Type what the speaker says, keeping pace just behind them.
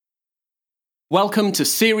Welcome to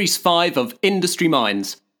Series 5 of Industry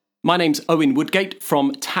Minds. My name's Owen Woodgate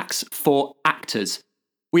from Tax for Actors.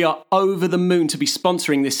 We are over the moon to be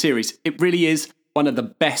sponsoring this series. It really is one of the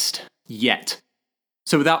best yet.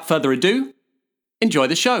 So without further ado, enjoy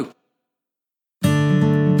the show.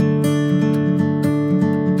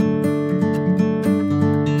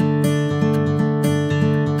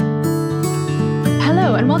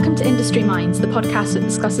 Hello and welcome to Industry Minds, the podcast that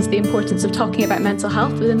discusses the importance of talking about mental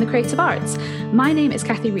health within the creative arts. My name is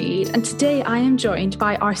Kathy Reid, and today I am joined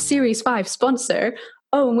by our Series 5 sponsor,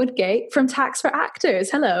 Owen Woodgate from Tax for Actors.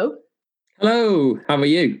 Hello. Hello, how are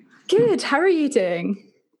you? Good, how are you doing?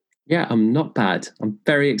 Yeah, I'm not bad. I'm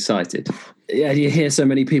very excited. Yeah, you hear so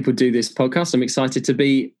many people do this podcast. I'm excited to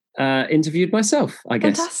be interviewed myself, I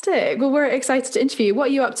guess. Fantastic. Well, we're excited to interview you.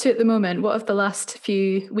 What are you up to at the moment? What have the last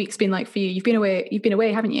few weeks been like for you? You've been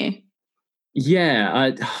away, haven't you?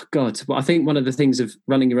 Yeah, well, I think one of the things of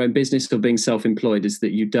running your own business or being self-employed is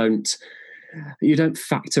that you don't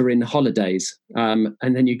factor in holidays, and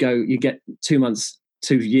then you get 2 months,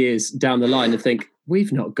 2 years down the line and think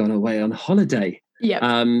we've not gone away on holiday.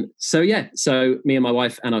 Yeah. So me and my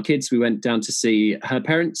wife and our kids, we went down to see her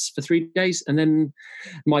parents for 3 days, and then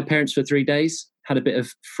my parents for 3 days. Had a bit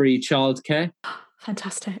of free childcare.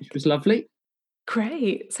 Fantastic. Which was lovely.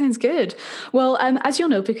 Great. Sounds good. Well, as you'll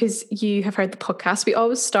know, because you have heard the podcast, we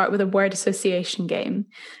always start with a word association game.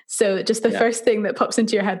 So just the first thing that pops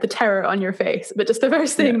into your head, the terror on your face, but just the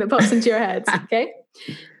first thing that pops into your head. Okay.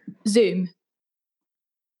 Zoom.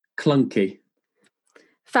 Clunky.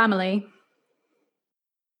 Family.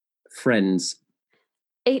 Friends.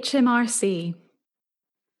 HMRC.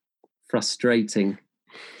 Frustrating.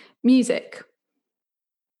 Music.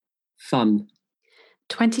 Fun.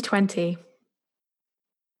 2020.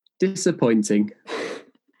 Disappointing.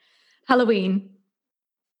 Halloween.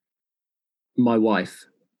 My wife.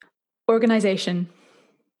 Organisation.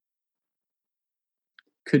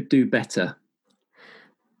 Could do better.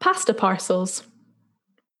 Pasta parcels.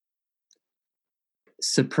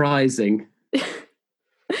 Surprising.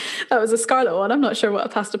 That was a Scarlet one. I'm not sure what a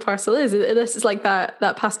pasta parcel is. This is like that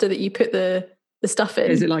pasta that you put the stuff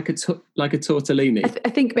in. Is it like a tortellini? I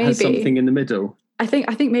think maybe. Has something in the middle. I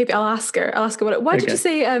think maybe I'll ask her what. Why did you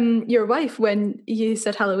say your wife when you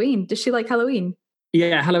said Halloween? Does she like Halloween?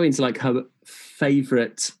 Yeah, Halloween's like her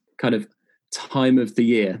favourite kind of time of the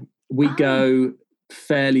year. We go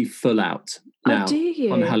fairly full out now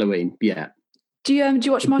on Halloween. Yeah. Do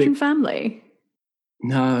you watch Modern Family?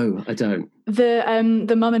 No, I don't.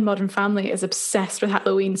 The mum in Modern Family is obsessed with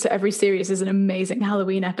Halloween, so every series is an amazing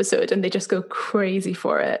Halloween episode, and they just go crazy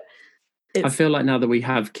for it. I feel like now that we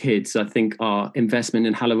have kids, I think our investment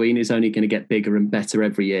in Halloween is only going to get bigger and better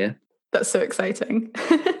every year. That's so exciting.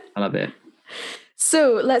 I love it.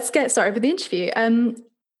 So let's get started with the interview.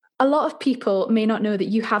 A lot of people may not know that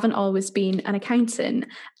you haven't always been an accountant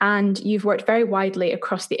and you've worked very widely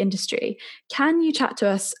across the industry. Can you chat to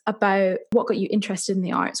us about what got you interested in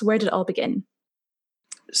the arts? Where did it all begin?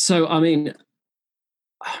 So, I mean,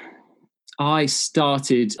 I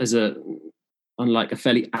started on like a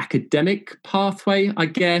fairly academic pathway, I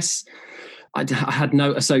guess. I had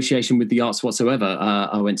no association with the arts whatsoever.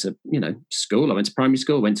 I went to, school. I went to primary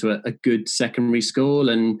school, went to a good secondary school,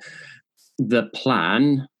 and the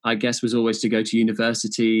plan, I guess, was always to go to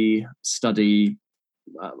university, study.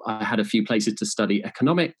 I had a few places to study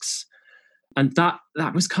economics, and that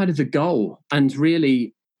was kind of the goal, and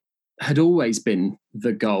really had always been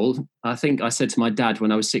the goal. I think I said to my dad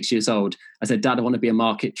when I was 6 years old, I said, "Dad, I want to be a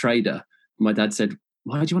market trader." My dad said,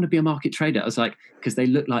 "Why do you want to be a market trader?" I was like, "Because they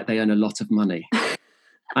look like they earn a lot of money."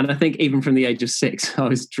 And I think even from the age of 6, I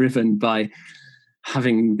was driven by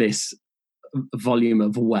having this volume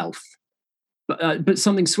of wealth. But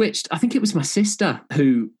something switched. I think it was my sister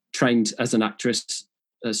who trained as an actress,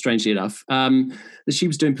 strangely enough, that she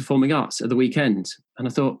was doing performing arts at the weekend. And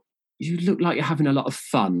I thought, you look like you're having a lot of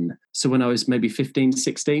fun. So when I was maybe 15,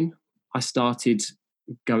 16, I started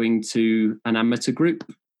going to an amateur group.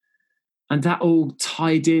 And that all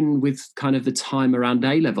tied in with kind of the time around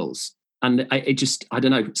A-levels. And it just, I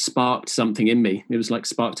don't know, sparked something in me. It was like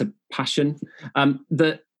sparked a passion.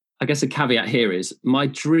 I guess a caveat here is my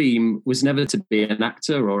dream was never to be an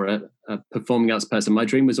actor or a performing arts person. My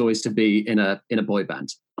dream was always to be in a boy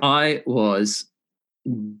band. I was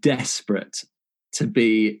desperate to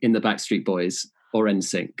be in the Backstreet Boys or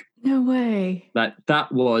NSYNC. No way.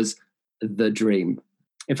 That was the dream.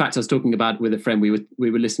 In fact, I was talking about with a friend. We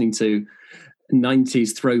were listening to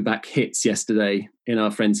 90s throwback hits yesterday in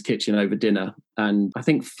our friend's kitchen over dinner, and I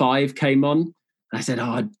think 5 came on. I said,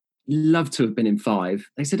 "Oh, love to have been in 5.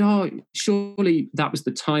 They said, oh, surely that was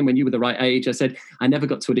the time when you were the right age. I said, I never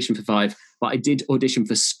got to audition for 5, but I did audition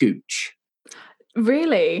for Scooch.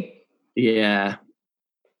 Really? Yeah.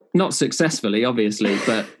 Not successfully, obviously,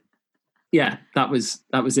 but yeah, that was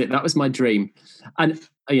it. That was my dream. And,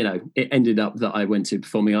 it ended up that I went to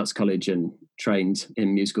Performing Arts College and trained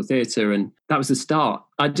in musical theatre. And that was the start.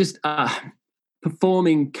 I just,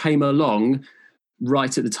 performing came along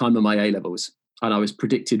right at the time of my A-levels. And I was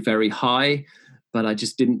predicted very high, but I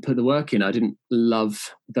just didn't put the work in. I didn't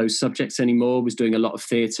love those subjects anymore, was doing a lot of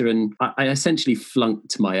theatre. And I essentially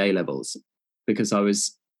flunked my A-levels because I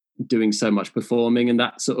was doing so much performing, and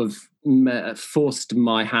that sort of forced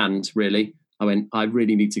my hand, really. I went, I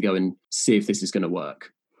really need to go and see if this is going to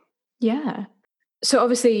work. Yeah. So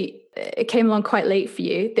obviously it came along quite late for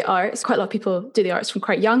you, the arts. Quite a lot of people do the arts from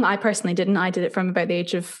quite young. I personally didn't. I did it from about the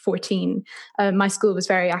age of 14. My school was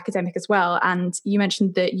very academic as well. And you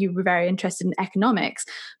mentioned that you were very interested in economics,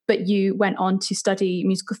 but you went on to study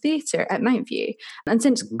musical theatre at Mountview. And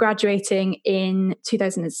since graduating in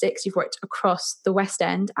 2006, you've worked across the West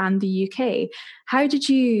End and the UK. How did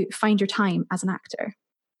you find your time as an actor?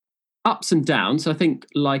 Ups and downs, I think,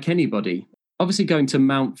 like anybody. Obviously, going to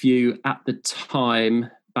Mountview at the time,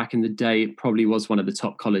 back in the day, it probably was one of the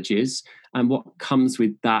top colleges. And what comes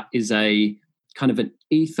with that is a kind of an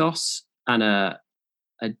ethos and a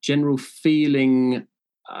general feeling.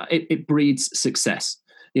 It breeds success.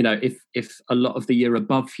 If a lot of the year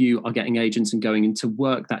above you are getting agents and going into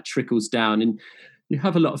work, that trickles down, and you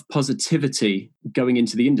have a lot of positivity going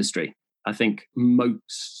into the industry. I think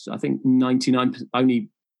 99 only.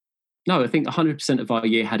 No, I think 100% of our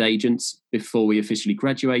year had agents before we officially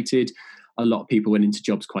graduated. A lot of people went into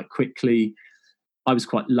jobs quite quickly. I was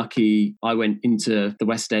quite lucky. I went into the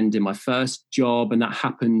West End in my first job, and that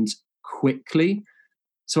happened quickly.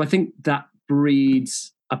 So I think that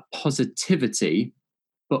breeds a positivity,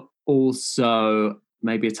 but also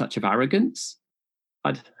maybe a touch of arrogance,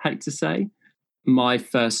 I'd hate to say. My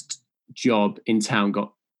first job in town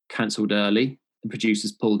got cancelled early. The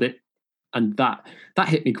producers pulled it. And that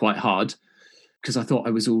hit me quite hard, because I thought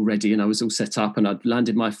I was all ready and I was all set up and I'd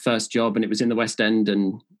landed my first job and it was in the West End,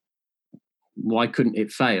 and why couldn't it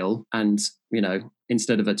fail? And,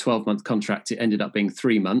 instead of a 12-month contract, it ended up being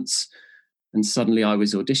 3 months. And suddenly I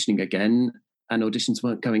was auditioning again, and auditions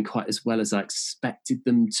weren't going quite as well as I expected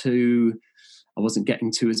them to. I wasn't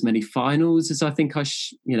getting to as many finals as I think I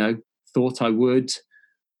thought I would.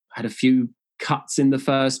 I had a few cuts in the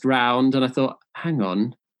first round, and I thought, hang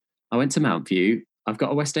on. I went to Mountview. I've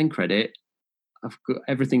got a West End credit. I've got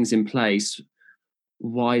everything's in place.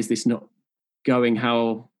 Why is this not going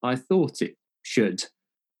how I thought it should?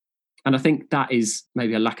 And I think that is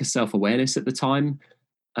maybe a lack of self-awareness at the time,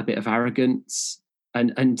 a bit of arrogance,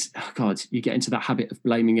 and oh God, you get into that habit of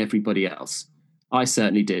blaming everybody else. I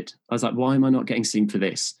certainly did. I was like, why am I not getting seen for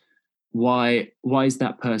this? Why is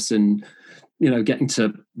that person, getting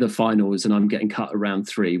to the finals and I'm getting cut around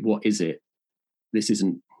 3? What is it? This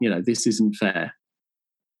isn't fair.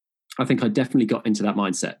 I think I definitely got into that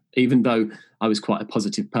mindset. Even though I was quite a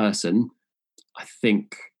positive person, I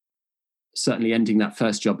think certainly ending that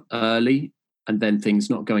first job early and then things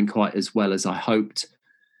not going quite as well as I hoped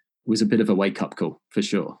was a bit of a wake-up call, for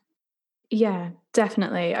sure. Yeah,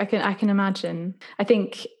 definitely. I can imagine. I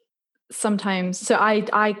think sometimes, so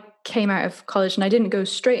I came out of college and I didn't go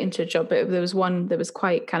straight into a job, but there was one that was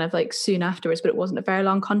quite kind of like soon afterwards, but it wasn't a very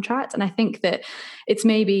long contract. And I think that it's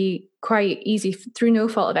maybe quite easy through no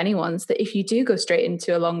fault of anyone's that if you do go straight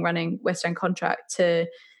into a long running West End contract, to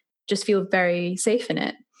just feel very safe in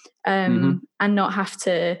it, and not have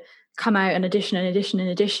to come out and audition.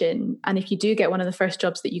 And if you do get one of the first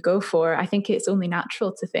jobs that you go for, I think it's only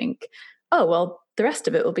natural to think, oh, well, the rest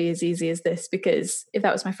of it will be as easy as this, because if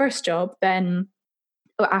that was my first job, then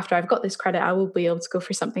after I've got this credit, I will be able to go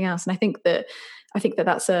for something else. And I think it's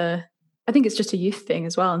just a youth thing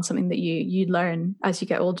as well, and something that you learn as you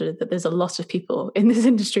get older, that there's a lot of people in this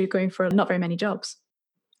industry going for not very many jobs.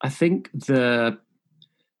 I think the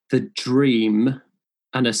dream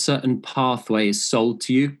and a certain pathway is sold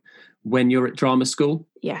to you when you're at drama school.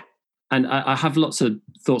 Yeah. And I have lots of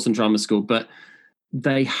thoughts on drama school, but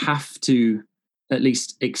they have to at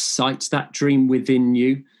least excite that dream within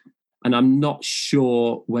you. And I'm not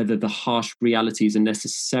sure whether the harsh realities are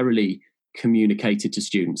necessarily communicated to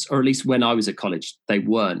students, or at least when I was at college, they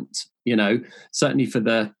weren't. Certainly for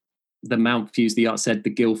the Mountviews, the Arts Ed, the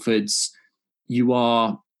Guildfords, you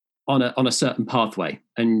are on a certain pathway.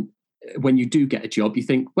 And when you do get a job, you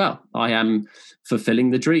think, well, I am fulfilling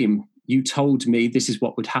the dream. You told me this is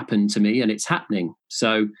what would happen to me, and it's happening.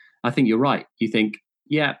 So I think you're right. You think,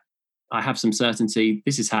 yeah, I have some certainty.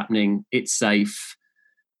 This is happening. It's safe.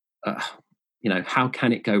 How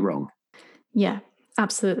can it go wrong? Yeah,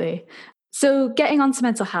 absolutely. So getting on to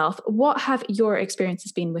mental health, what have your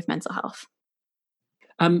experiences been with mental health?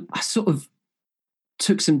 I sort of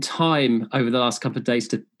took some time over the last couple of days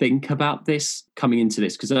to think about this coming into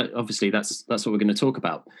this, because obviously that's what we're going to talk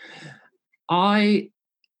about.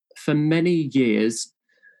 For many years,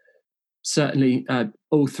 certainly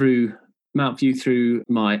all through Mountview, through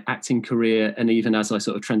my acting career, and even as I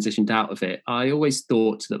sort of transitioned out of it, I always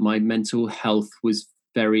thought that my mental health was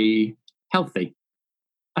very healthy.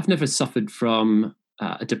 I've never suffered from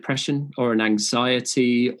a depression or an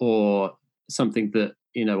anxiety or something that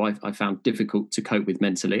I found difficult to cope with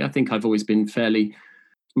mentally. I think I've always been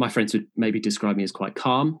my friends would maybe describe me as quite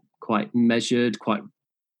calm, quite measured, quite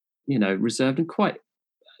reserved, and quite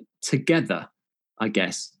together, I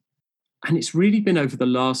guess. And it's really been over the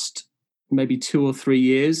last maybe 2 or 3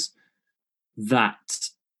 years that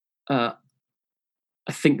I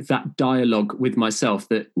think that dialogue with myself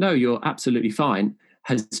that, no, you're absolutely fine,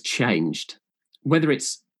 has changed. Whether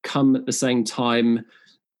it's come at the same time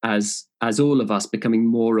as all of us becoming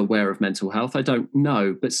more aware of mental health, I don't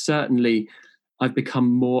know. But certainly I've become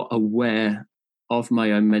more aware of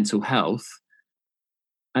my own mental health.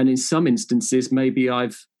 And in some instances, maybe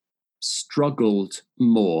I've struggled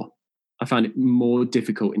more. I found it more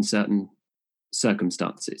difficult in certain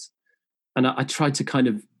circumstances. And I tried to kind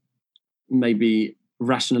of maybe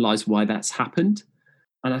rationalize why that's happened.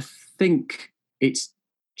 And I think it's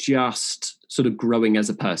just sort of growing as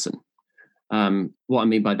a person. What I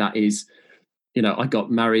mean by that is, I got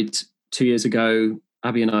married 2 years ago.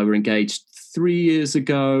 Abby and I were engaged 3 years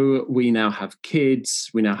ago. We now have kids.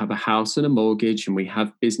 We now have a house and a mortgage, and we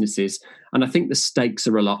have businesses. And I think the stakes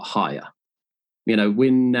are a lot higher.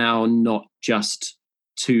 We're now not just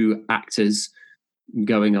two actors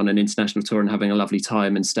going on an international tour and having a lovely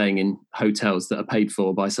time and staying in hotels that are paid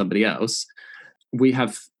for by somebody else. We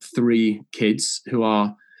have 3 kids who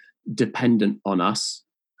are dependent on us,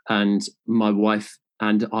 and my wife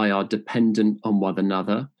and I are dependent on one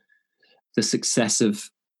another. The success of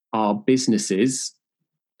our businesses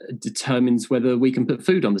determines whether we can put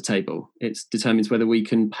food on the table. It determines whether we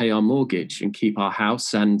can pay our mortgage and keep our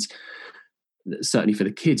house. And certainly for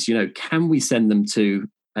the kids, can we send them to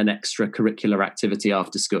an extracurricular activity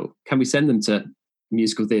after school? Can we send them to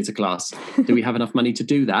musical theatre class? Do we have enough money to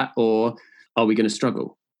do that, or are we going to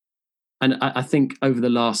struggle? And I think over the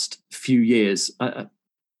last few years,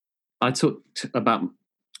 I talked about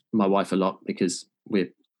my wife a lot because we're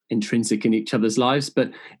intrinsic in each other's lives,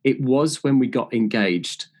 but it was when we got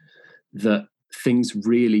engaged that things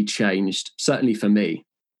really changed, certainly for me.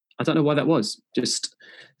 I don't know why that was. Just,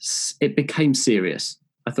 it became serious.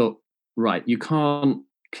 I thought, right, you can't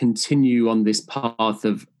continue on this path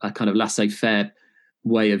of a kind of laissez-faire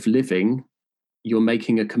way of living. You're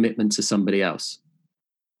making a commitment to somebody else.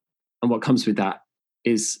 And what comes with that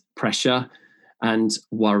is pressure and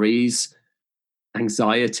worries,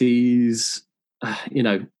 anxieties,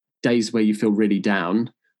 days where you feel really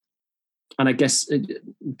down. And I guess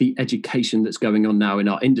the education that's going on now in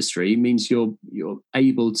our industry means you're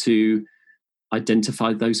able to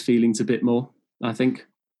identify those feelings a bit more, I think.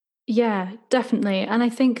 Yeah, definitely. And I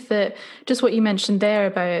think that just what you mentioned there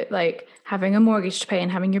about like having a mortgage to pay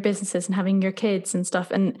and having your businesses and having your kids and stuff.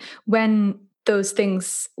 And when those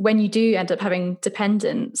things, when you do end up having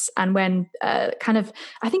dependents, and when I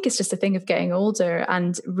think it's just a thing of getting older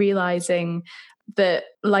and realizing that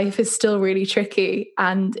life is still really tricky,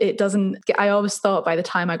 and I always thought by the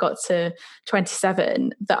time I got to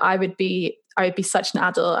 27 that I would be such an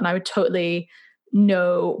adult and I would totally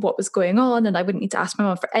know what was going on and I wouldn't need to ask my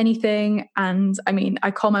mom for anything. And I mean,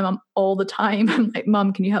 I call my mom all the time. I'm like,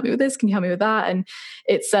 Mom, can you help me with this? Can you help me with that? And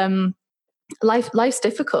it's life's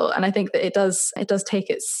difficult, and I think that it does take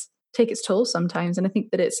its toll sometimes. And I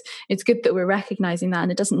think that it's good that we're recognizing that,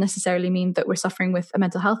 and it doesn't necessarily mean that we're suffering with a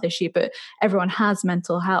mental health issue, but everyone has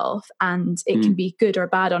mental health, and it can be good or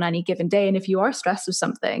bad on any given day. And if you are stressed with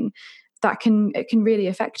something, it can really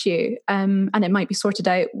affect you, and it might be sorted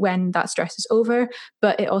out when that stress is over,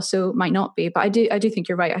 but it also might not be. But I do think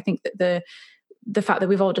you're right. I think that the fact that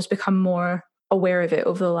we've all just become more aware of it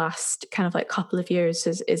over the last kind of like couple of years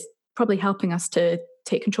is probably helping us to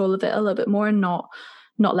take control of it a little bit more and not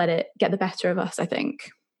let it get the better of us, I think.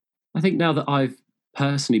 I think now that I've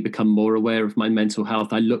personally become more aware of my mental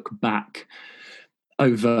health, I look back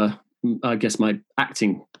over, I guess, my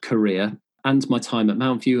acting career and my time at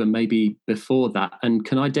Mountview and maybe before that, and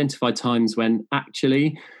can identify times when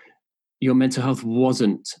actually your mental health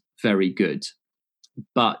wasn't very good.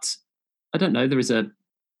 But I don't know, there is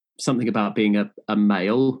something about being a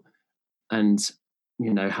male and,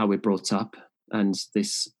 how we're brought up, and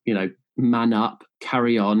this, man up,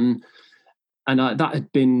 carry on. And that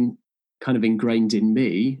had been kind of ingrained in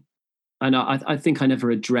me. And I think I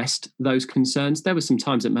never addressed those concerns. There were some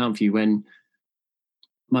times at Mountview when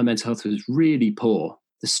my mental health was really poor.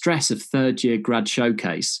 The stress of third year grad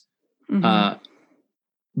showcase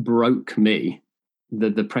broke me.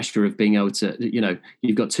 The pressure of being able to,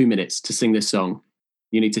 you've got 2 minutes to sing this song.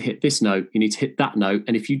 You need to hit this note. You need to hit that note.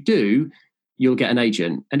 And if you do, you'll get an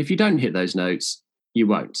agent. And if you don't hit those notes, you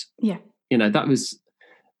won't. Yeah. That was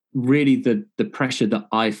really the pressure that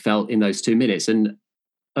I felt in those 2 minutes. And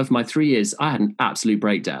of my 3 years, I had an absolute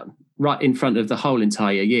breakdown right in front of the whole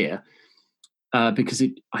entire year because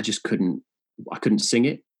I just couldn't sing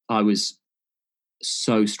it. I was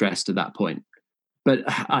so stressed at that point. But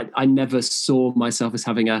I never saw myself as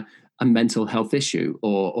having a mental health issue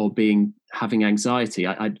or having anxiety.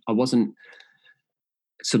 I wasn't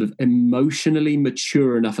sort of emotionally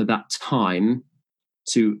mature enough at that time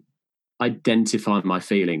to identify my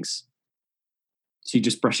feelings. So you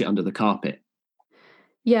just brush it under the carpet.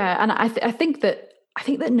 Yeah, and I think that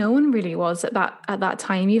no one really was at that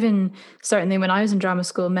time. Even certainly when I was in drama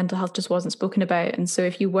school, mental health just wasn't spoken about. And so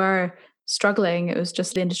if you were struggling, it was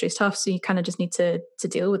just the industry is tough, so you kind of just need to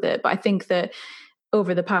deal with it. But I think that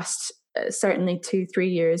over the past certainly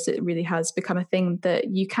 2-3 years, it really has become a thing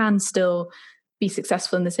that you can still be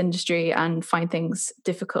successful in this industry and find things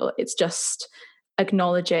difficult. It's just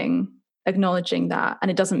acknowledging that, and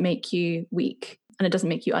it doesn't make you weak, and it doesn't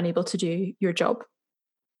make you unable to do your job.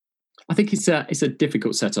 I think it's a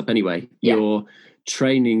difficult setup anyway. Yeah. You're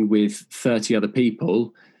training with 30 other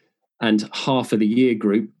people, and half of the year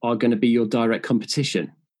group are going to be your direct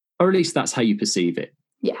competition, or at least that's how you perceive it.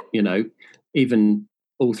 Yeah. Even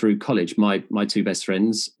all through college, my 2 best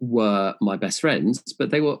friends were my best friends, but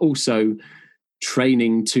they were also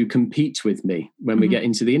training to compete with me when we get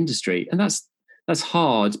into the industry. And that's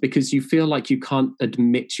hard because you feel like you can't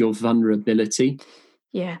admit your vulnerability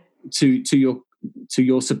to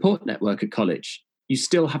your support network at college. You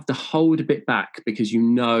still have to hold a bit back because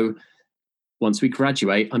once we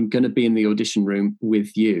graduate, I'm going to be in the audition room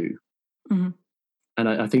with you. And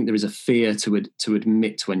I think there is a fear to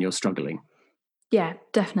admit when you're struggling. Yeah,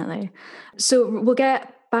 definitely. So we'll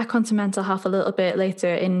get back onto mental health a little bit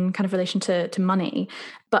later in kind of relation to money,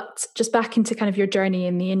 but just back into kind of your journey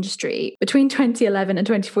in the industry. Between 2011 and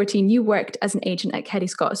 2014, you worked as an agent at Keddy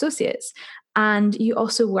Scott Associates, and you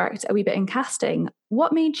also worked a wee bit in casting.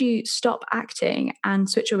 What made you stop acting and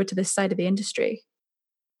switch over to this side of the industry?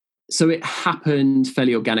 So it happened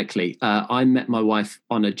fairly organically. I met my wife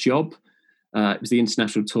on a job. It was the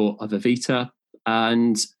international tour of Evita,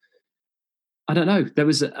 and I don't know, there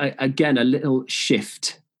was again a little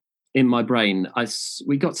shift in my brain.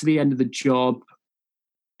 We got to the end of the job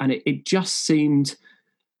and it just seemed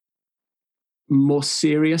more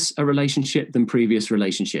serious a relationship than previous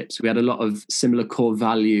relationships. We had a lot of similar core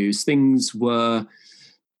values.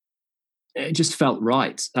 It just felt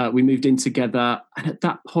right. We moved in together, and at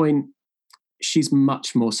that point, she's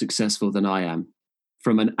much more successful than I am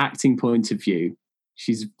from an acting point of view.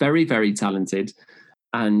 She's very, very talented,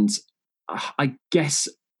 and I guess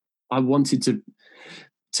I wanted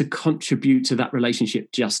to contribute to that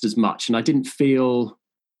relationship just as much, and I didn't feel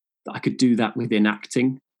that I could do that within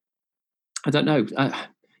acting. I don't know.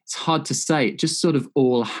 It's hard to say. It just sort of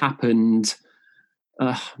all happened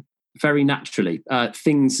very naturally.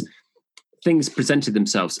 Things presented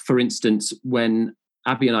themselves. For instance, when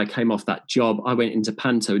Abby and I came off that job, I went into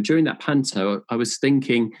panto. During that panto, I was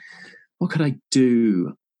thinking, what could I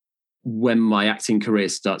do when my acting career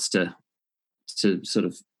starts to sort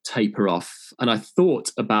of taper off? And I thought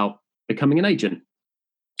about becoming an agent.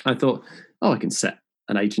 I thought, I can set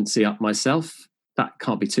an agency up myself. That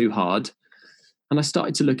can't be too hard. And I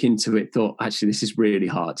started to look into it, thought, actually, this is really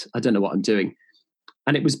hard. I don't know what I'm doing.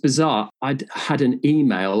 And it was bizarre. I'd had an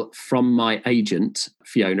email from my agent,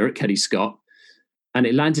 Fiona at Keddy Scott, and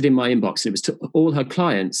it landed in my inbox. And it was to all her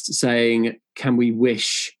clients saying, can we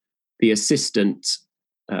wish the assistant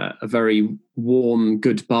a very warm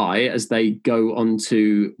goodbye as they go on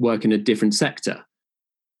to work in a different sector?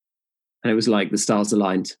 And it was like the stars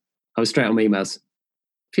aligned. I was straight on my emails.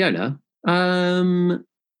 Fiona, can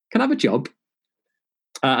I have a job?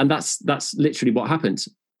 And that's literally what happened.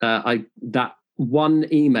 That one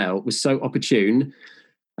email was so opportune,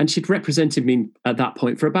 and she'd represented me at that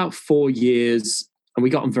point for about 4 years, and we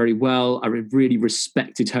got on very well. I really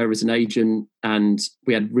respected her as an agent, and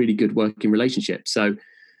we had really good working relationship. So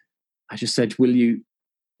I just said, will you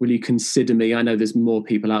consider me? I know there's more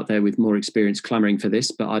people out there with more experience clamoring for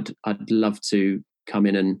this, but I'd love to come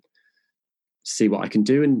in see what I can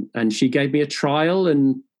do. And she gave me a trial,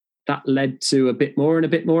 and that led to a bit more and a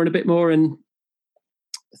bit more and a bit more. And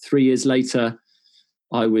 3 years later,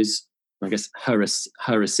 I was, I guess, her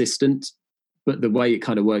assistant. But the way it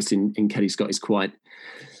kind of works in Kelly Scott is quite,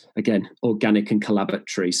 again, organic and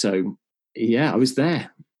collaboratory. So yeah, I was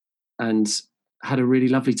there and had a really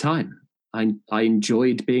lovely time. I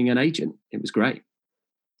enjoyed being an agent. It was great.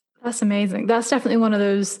 That's amazing. That's definitely one of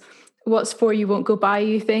those what's for you won't go by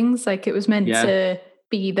you things. Like, it was meant to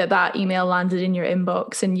be that email landed in your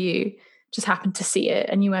inbox and you just happened to see it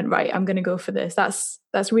and you went, right, I'm going to go for this.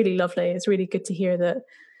 That's really lovely. It's really good to hear that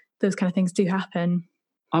those kind of things do happen.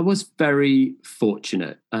 I was very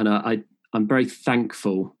fortunate, and I'm very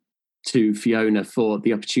thankful to Fiona for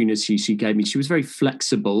the opportunity she gave me. She was very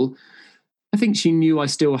flexible. I think she knew I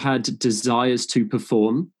still had desires to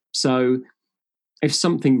perform. So if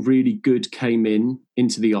something really good came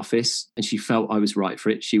into the office and she felt I was right for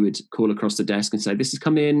it, she would call across the desk and say, this has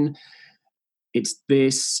come in. It's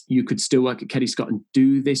this. You could still work at Kelly Scott and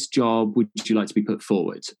do this job. Would you like to be put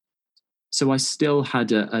forward? So I still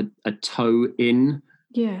had a toe in,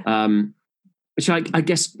 which I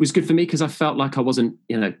guess was good for me because I felt like I wasn't,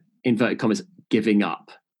 inverted commas, giving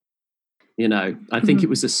up. I think it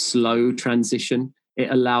was a slow transition.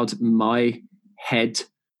 It allowed my head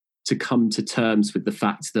to come to terms with the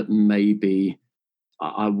fact that maybe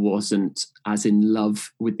I wasn't as in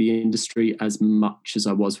love with the industry as much as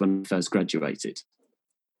I was when I first graduated.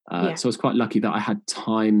 So I was quite lucky that I had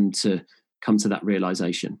time to come to that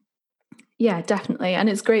realization. Yeah, definitely. And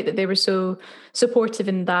it's great that they were so supportive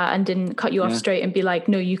in that and didn't cut you off straight and be like,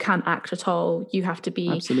 no, you can't act at all. You have to be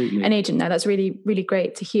an agent now. That's really, really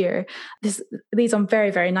great to hear. This leads on very,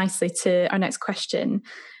 very nicely to our next question.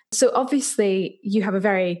 So obviously you have a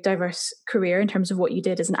very diverse career in terms of what you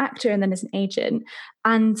did as an actor and then as an agent.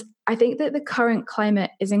 And I think that the current climate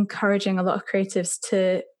is encouraging a lot of creatives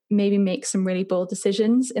to maybe make some really bold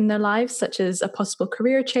decisions in their lives, such as a possible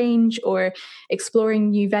career change or exploring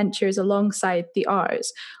new ventures alongside the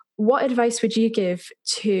arts. What advice would you give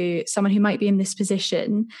to someone who might be in this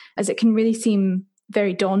position, as it can really seem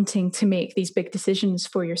very daunting to make these big decisions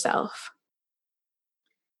for yourself?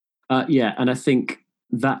 And I think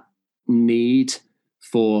that need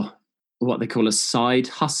for what they call a side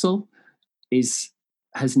hustle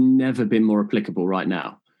has never been more applicable right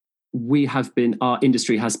now. Our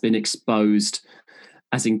industry has been exposed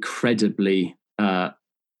as incredibly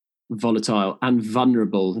volatile and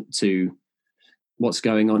vulnerable to what's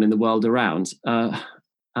going on in the world around.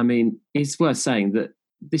 It's worth saying that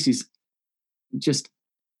this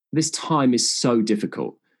time is so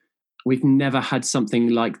difficult. We've never had something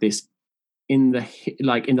like this in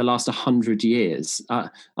the last 100 years,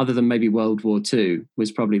 other than maybe World War II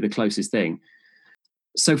was probably the closest thing.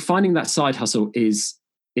 So finding that side hustle is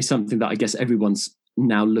something that I guess everyone's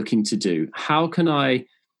now looking to do. How can I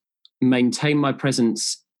maintain my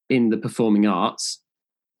presence in the performing arts,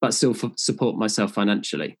 but still support myself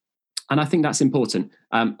financially? And I think that's important.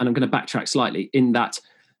 And I'm going to backtrack slightly in that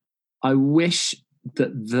I wish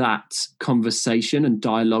that conversation and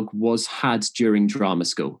dialogue was had during drama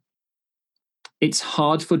school. It's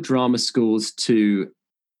hard for drama schools to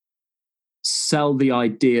sell the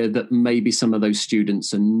idea that maybe some of those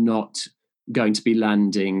students are not going to be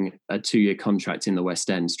landing a 2-year contract in the West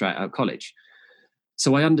End straight out of college.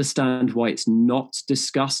 So I understand why it's not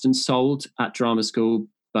discussed and sold at drama school,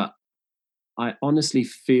 but I honestly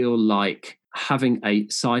feel like having a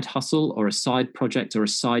side hustle or a side project or a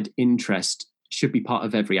side interest should be part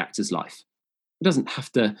of every actor's life. It doesn't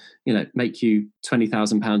have to, make you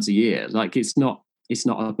 £20,000 a year. Like it's not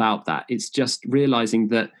about that. It's just realizing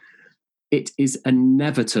that it is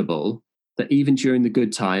inevitable that even during the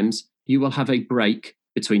good times, you will have a break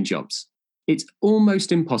between jobs. It's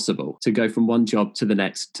almost impossible to go from one job to the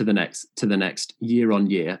next, to the next, to the next, year on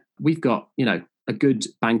year. We've got, a good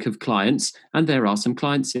bank of clients, and there are some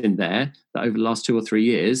clients in there that over the last 2 or 3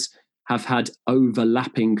 years have had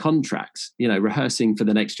overlapping contracts, rehearsing for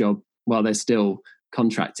the next job while they're still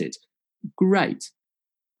contracted. Great.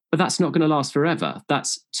 But that's not going to last forever.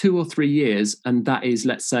 That's 2 or 3 years, and that is,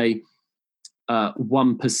 let's say,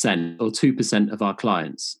 1% or 2% of our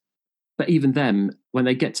clients. But even them, when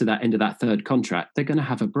they get to that end of that third contract, they're going to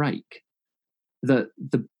have a break. The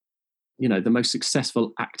most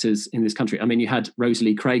successful actors in this country. I mean, you had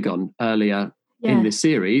Rosalie Craig on earlier in this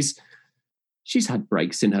series. She's had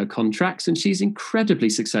breaks in her contracts and she's incredibly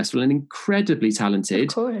successful and incredibly talented.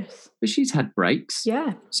 Of course. But she's had breaks.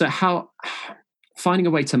 Yeah. So finding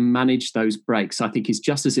a way to manage those breaks, I think, is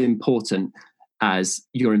just as important as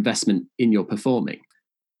your investment in your performing.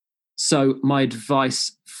 So my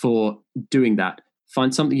advice for doing that,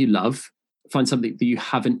 find something you love, find something that you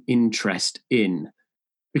have an interest in.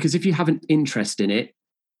 Because if you have an interest in it,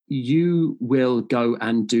 you will go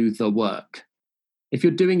and do the work. If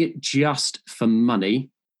you're doing it just for money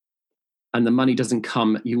and the money doesn't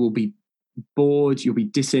come, you will be bored, you'll be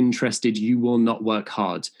disinterested, you will not work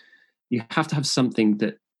hard. You have to have something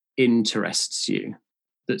that interests you,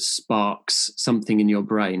 that sparks something in your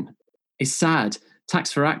brain. It's sad.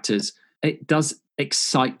 Tax for Actors, it does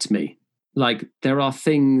excite me. Like, there are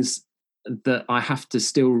things that I have to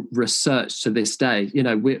still research to this day. You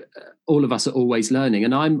know, all of us are always learning,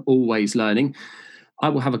 and I'm always learning. I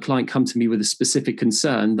will have a client come to me with a specific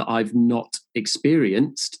concern that I've not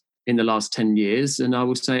experienced in the last 10 years. And I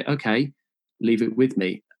will say, okay, leave it with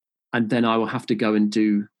me. And then I will have to go and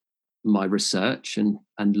do my research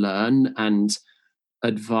and learn and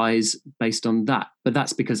advise based on that. But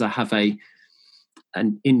that's because I have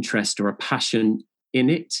an interest or a passion in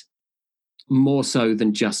it, more so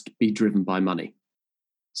than just be driven by money.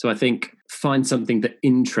 So I think find something that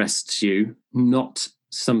interests you, not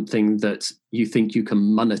something that you think you can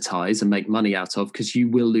monetize and make money out of, because you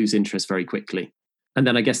will lose interest very quickly. And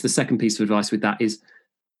then I guess the second piece of advice with that is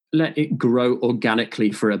let it grow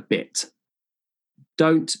organically for a bit.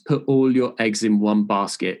 Don't put all your eggs in one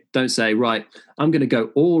basket. Don't say, right, I'm going to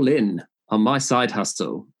go all in on my side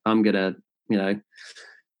hustle. I'm going to,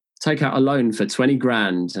 take out a loan for 20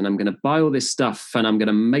 grand and I'm going to buy all this stuff and I'm going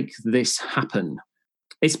to make this happen.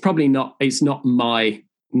 It's not my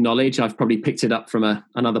knowledge. I've probably picked it up from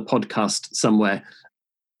another podcast somewhere.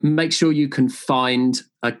 Make sure you can find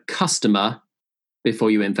a customer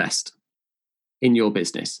before you invest in your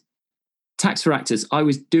business. Tax for Actors, I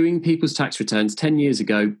was doing people's tax returns 10 years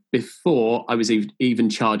ago before I was even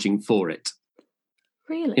charging for it.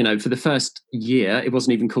 Really? For the first year, it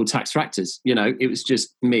wasn't even called Tax for Actors. It was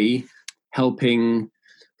just me helping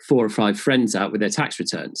 4 or 5 friends out with their tax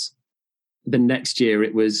returns. The next year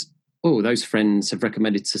it was, those friends have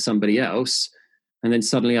recommended to somebody else. And then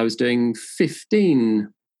suddenly I was doing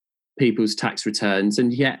 15 people's tax returns.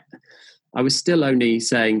 And yet I was still only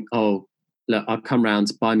saying, look, I'll come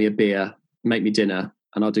round, buy me a beer, make me dinner,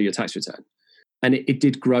 and I'll do your tax return. And it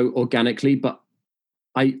did grow organically, but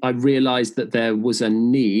I realized that there was a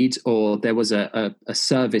need, or there was a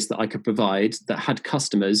service that I could provide that had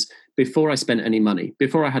customers before I spent any money,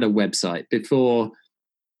 before I had a website, before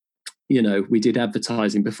we did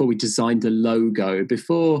advertising, before we designed a logo,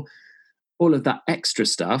 before all of that extra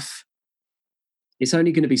stuff. It's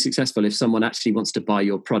only going to be successful if someone actually wants to buy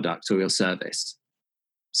your product or your service.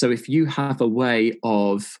 So if you have a way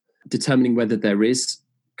of determining whether there is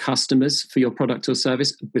customers for your product or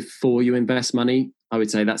service before you invest money, I would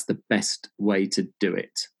say that's the best way to do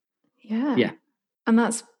it. Yeah. And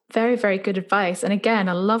that's very, very good advice. And again,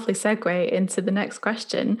 a lovely segue into the next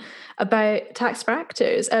question about Tax for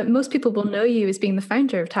Actors. Most people will know you as being the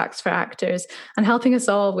founder of Tax for Actors and helping us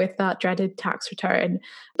all with that dreaded tax return,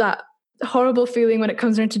 that horrible feeling when it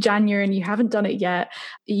comes around to January and you haven't done it yet.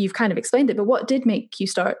 You've kind of explained it, but what did make you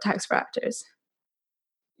start Tax for Actors?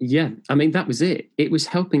 Yeah, that was it. It was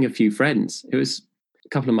helping a few friends. It was a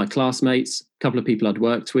couple of my classmates, a couple of people I'd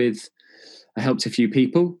worked with. I helped a few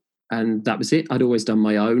people, and that was it. I'd always done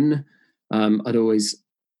my own. I'd always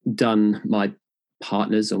done my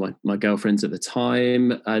partners or my girlfriends at the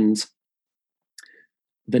time. And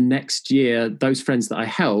the next year, those friends that I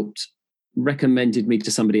helped recommended me to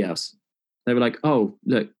somebody else. They were like,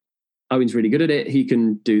 look, Owen's really good at it. He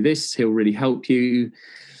can do this. He'll really help you.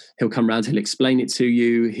 He'll come around, he'll explain it to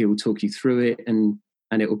you, he'll talk you through it, and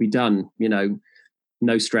it will be done,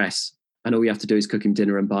 no stress. And all you have to do is cook him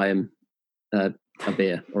dinner and buy him a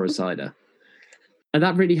beer or a cider. And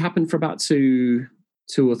that really happened for about two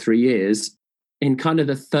or 3 years. In kind of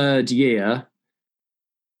the third year,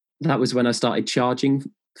 that was when I started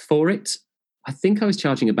charging for it. I think I was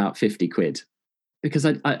charging about 50 quid because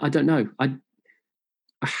I don't know. I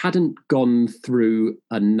hadn't gone through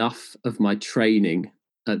enough of my training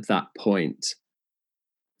at that point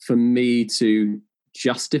for me to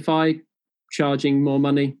justify charging more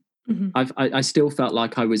money. Mm-hmm. I still felt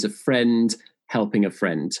like I was a friend helping a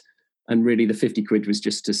friend, and really the 50 quid was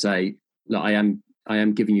just to say, look, I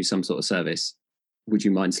am giving you some sort of service. Would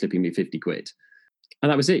you mind slipping me 50 quid?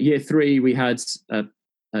 And that was it. Year 3, we had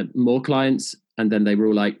more clients, and then they were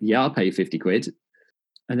all like, yeah, I'll pay you 50 quid.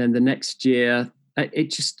 And then the next year,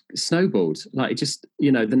 it just snowballed. Like, it just,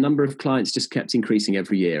 the number of clients just kept increasing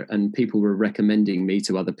every year, and people were recommending me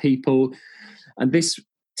to other people. And this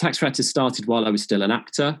Tax for Actors started while I was still an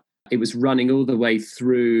actor. It was running all the way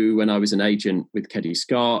through when I was an agent with Keddy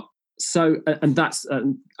Scott. So, and that's,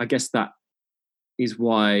 I guess that is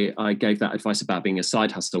why I gave that advice about being a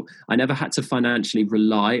side hustle. I never had to financially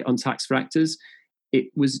rely on Tax for Actors. It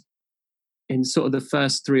was in sort of the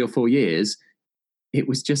first 3 or 4 years, it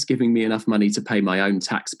was just giving me enough money to pay my own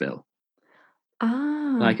tax bill.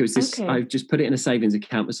 Like it was this, okay. I just put it in a savings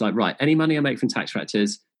account. It was like, right, any money I make from Tax for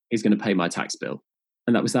Actors is going to pay my tax bill.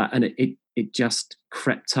 And that was that. And it just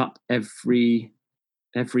crept up every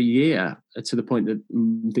year to the point that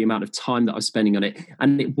the amount of time that I was spending on it.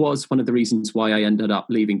 And it was one of the reasons why I ended up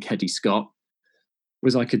leaving Keddy Scott,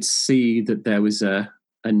 was I could see that there was a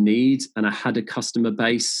need, and I had a customer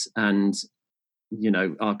base, and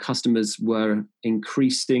our customers were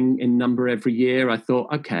increasing in number every year. I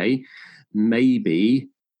thought, okay, maybe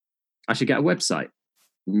I should get a website.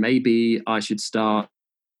 Maybe I should start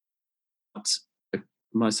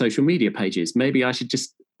my social media pages. Maybe I should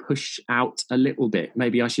just push out a little bit.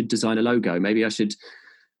 Maybe I should design a logo. Maybe I should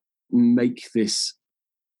make this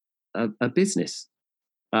a business.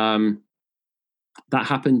 That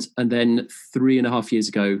happened. And then 3.5 years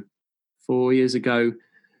ago, 4 years ago,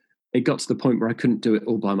 it got to the point where I couldn't do it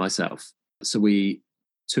all by myself. So we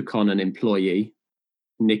took on an employee,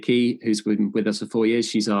 Nikki, who's been with us for 4 years.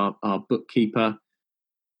 She's our bookkeeper.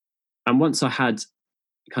 And once I had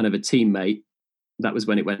kind of a teammate, that was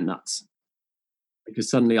when it went nuts. Because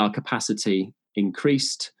suddenly our capacity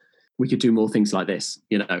increased. We could do more things like this.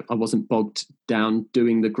 I wasn't bogged down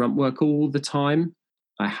doing the grunt work all the time.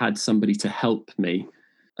 I had somebody to help me.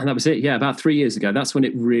 And that was it. Yeah, about 3 years ago, that's when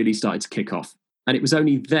it really started to kick off. And it was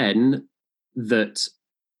only then that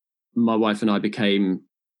my wife and I became,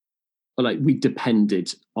 like, we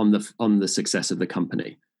depended on the success of the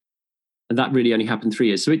company. And that really only happened 3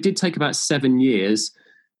 years. So it did take about 7 years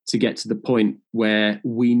to get to the point where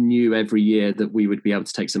we knew every year that we would be able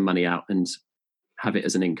to take some money out and have it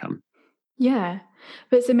as an income. Yeah.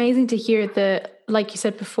 But it's amazing to hear that, like you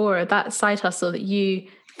said before, that side hustle that you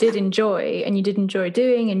did enjoy, and you did enjoy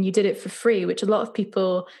doing, and you did it for free, which a lot of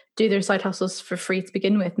people do their side hustles for free to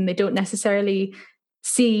begin with, and they don't necessarily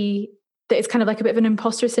see that it's kind of like a bit of an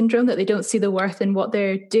imposter syndrome, that they don't see the worth in what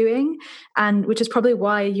they're doing. And which is probably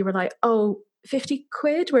why you were like, oh, 50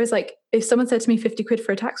 quid. Whereas like if someone said to me 50 quid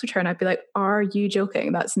for a tax return, I'd be like, are you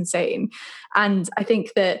joking? That's insane. And I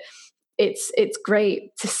think that it's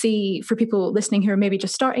great to see, for people listening who are maybe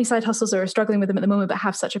just starting side hustles or are struggling with them at the moment, but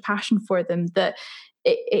have such a passion for them, that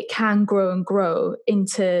it can grow and grow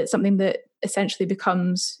into something that essentially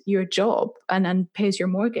becomes your job and pays your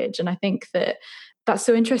mortgage. And I think that that's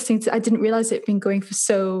so interesting. I didn't realize it'd been going for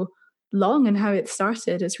so long and how it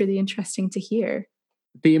started. It's really interesting to hear.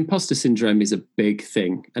 The imposter syndrome is a big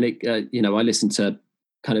thing. And I listen to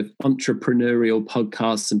kind of entrepreneurial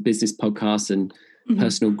podcasts and business podcasts and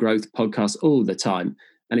personal growth podcasts all the time.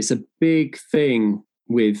 And it's a big thing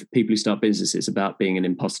with people who start businesses about being an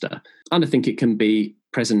imposter. And I think it can be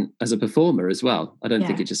present as a performer as well. I don't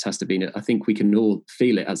think it just has to be, I think we can all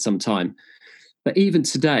feel it at some time. But even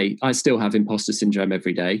today, I still have imposter syndrome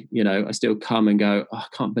every day. I still come and go, oh, I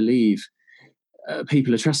can't believe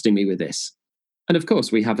people are trusting me with this. And of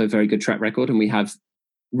course, we have a very good track record, and we have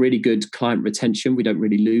really good client retention. We don't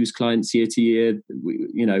really lose clients year to year.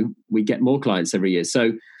 We get more clients every year.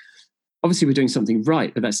 So obviously we're doing something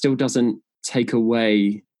right, but that still doesn't take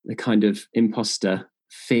away the kind of imposter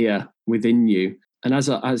fear within you. And as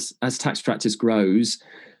Tax for Actors grows,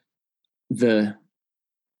 the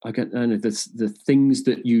things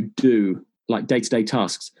that you do, like day-to-day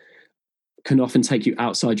tasks, can often take you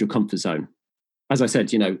outside your comfort zone. As I said,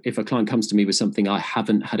 if a client comes to me with something I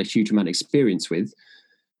haven't had a huge amount of experience with,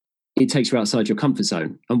 it takes you outside your comfort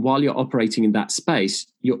zone. And while you're operating in that space,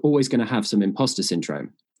 you're always going to have some imposter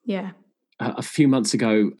syndrome. Yeah. A few months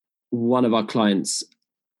ago, one of our clients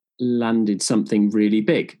landed something really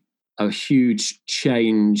big, a huge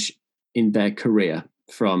change in their career.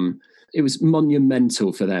 It was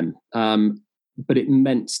monumental for them. But it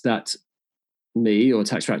meant that me, or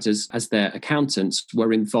Tax for Actors, as their accountants,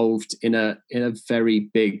 were involved in a very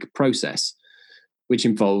big process, which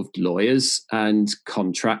involved lawyers and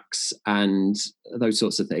contracts and those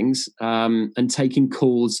sorts of things, and taking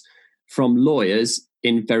calls from lawyers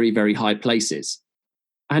in very, very high places.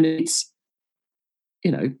 And it's,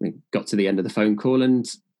 we got to the end of the phone call and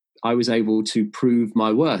I was able to prove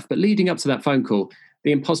my worth. But leading up to that phone call,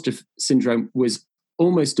 the imposter syndrome was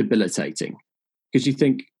almost debilitating, because you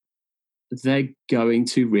think, they're going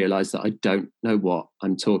to realize that I don't know what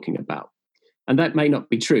I'm talking about. And that may not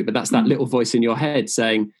be true, but that's that little voice in your head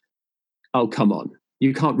saying, oh, come on,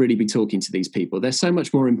 you can't really be talking to these people. They're so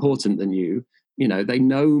much more important than you. They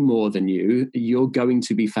know more than you. You're going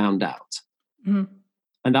to be found out.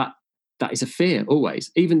 And that is a fear always,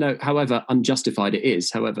 even though, however unjustified it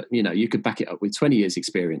is, however, you could back it up with 20 years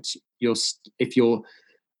experience. If you're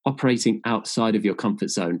operating outside of your comfort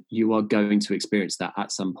zone, you are going to experience that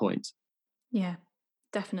at some point. Yeah,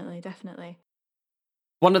 definitely.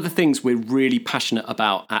 One of the things we're really passionate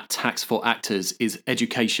about at Tax for Actors is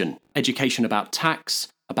education. Education about tax,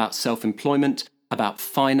 about self-employment, about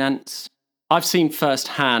finance. I've seen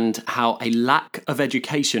firsthand how a lack of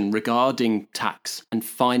education regarding tax and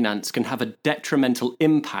finance can have a detrimental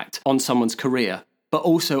impact on someone's career, but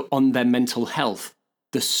also on their mental health.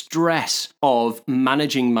 The stress of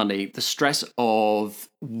managing money, the stress of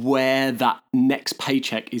where that next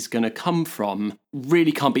paycheck is going to come from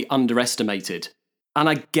really can't be underestimated. And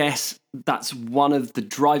I guess that's one of the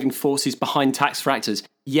driving forces behind Tax for Actors.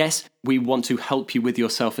 Yes, we want to help you with your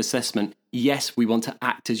self-assessment. Yes, we want to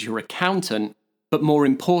act as your accountant. But more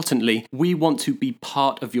importantly, we want to be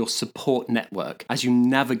part of your support network as you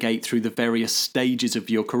navigate through the various stages of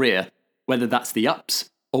your career, whether that's the ups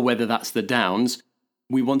or whether that's the downs.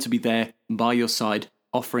 We want to be there by your side,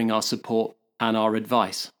 offering our support and our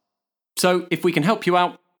advice. So if we can help you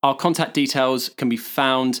out, our contact details can be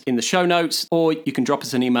found in the show notes, or you can drop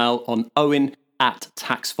us an email on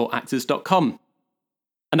owen@taxforactors.com.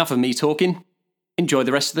 Enough of me talking. Enjoy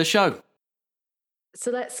the rest of the show. So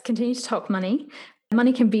let's continue to talk money.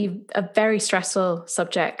 Money can be a very stressful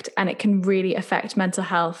subject, and it can really affect mental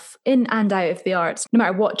health in and out of the arts, no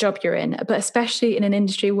matter what job you're in, but especially in an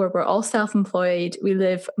industry where we're all self-employed. We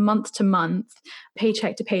live month to month,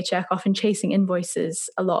 paycheck to paycheck, often chasing invoices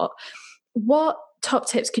a lot. What top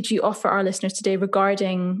tips could you offer our listeners today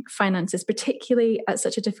regarding finances, particularly at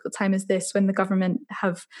such a difficult time as this, when the government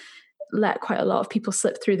have let quite a lot of people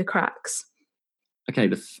slip through the cracks? Okay,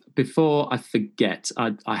 before I forget,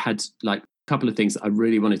 I had like a couple of things that I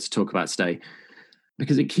really wanted to talk about today,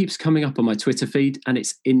 because it keeps coming up on my Twitter feed, and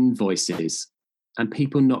it's invoices and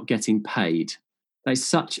people not getting paid. That is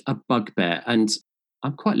such a bugbear, and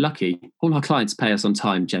I'm quite lucky. All our clients pay us on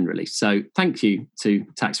time generally. So thank you to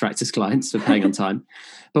Tax for Actors clients for paying on time.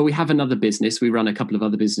 But we have another business. We run a couple of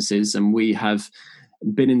other businesses, and we have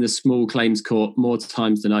been in the small claims court more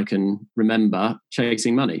times than I can remember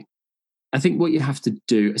chasing money. I think what you have to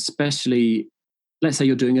do, especially, let's say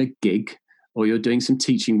you're doing a gig or you're doing some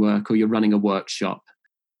teaching work or you're running a workshop,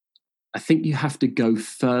 I think you have to go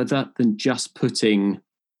further than just putting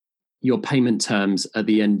your payment terms at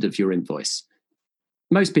the end of your invoice.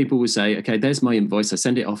 Most people will say, okay, there's my invoice. I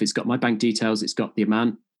send it off. It's got my bank details. It's got the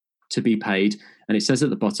amount to be paid. And it says at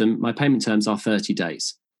the bottom, my payment terms are 30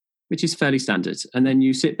 days, which is fairly standard. And then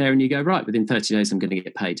you sit there and you go, right, within 30 days, I'm going to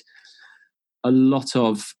get paid. A lot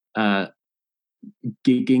of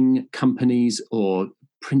gigging companies or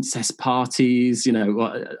princess parties,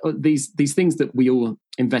 these things that we all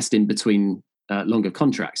invest in between longer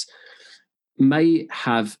contracts may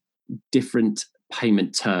have different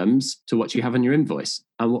payment terms to what you have on your invoice.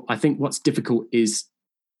 And I think what's difficult is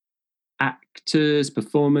actors,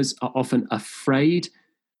 performers are often afraid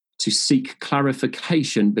to seek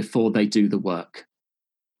clarification before they do the work.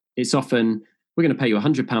 It's often, we're going to pay you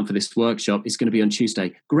 £100 for this workshop. It's going to be on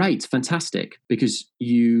Tuesday. Great, fantastic, because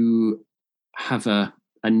you have a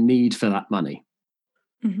need for that money.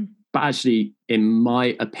 Mm-hmm. But actually, in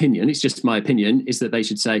my opinion, it's just my opinion, is that they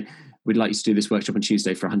should say, we'd like you to do this workshop on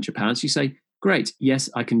Tuesday for £100. You say, great, yes,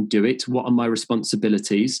 I can do it. What are my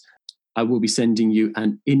responsibilities? I will be sending you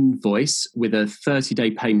an invoice with a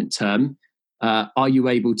 30-day payment term. Are you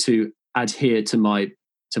able to adhere to my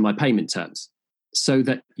payment terms, so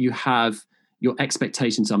that you have your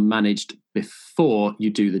expectations are managed before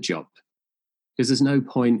you do the job? Because there's no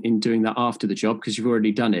point in doing that after the job, because you've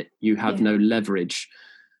already done it. You have no leverage.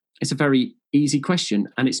 It's a very easy question,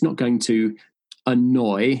 and it's not going to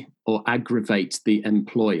annoy or aggravate the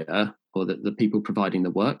employer or the people providing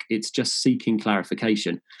the work. It's just seeking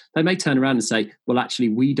clarification. They may turn around and say, well, actually,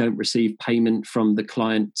 we don't receive payment from the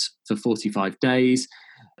client for 45 days.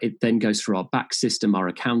 It then goes through our back system, our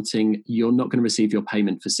accounting. You're not going to receive your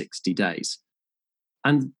payment for 60 days.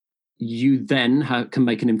 And you then can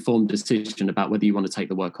make an informed decision about whether you want to take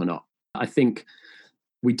the work or not. I think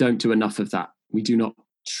we don't do enough of that. We do not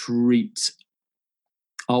treat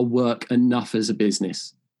our work enough as a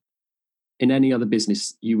business. In any other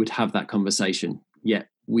business, you would have that conversation, yet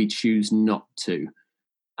we choose not to,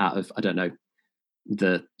 out of, I don't know,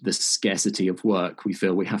 the scarcity of work. We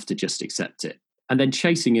feel we have to just accept it. And then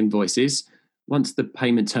chasing invoices, once the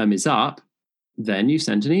payment term is up, then you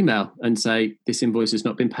send an email and say, this invoice has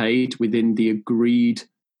not been paid within the agreed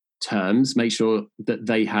terms. Make sure that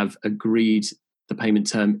they have agreed the payment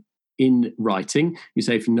term in writing. You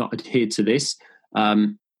say, if you've not adhered to this,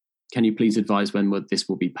 can you please advise when this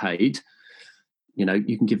will be paid? You know,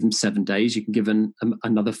 you can give them 7 days, you can give them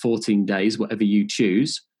another 14 days, whatever you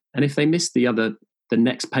choose. And if they miss the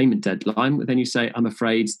next payment deadline, then you say, I'm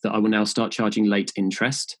afraid that I will now start charging late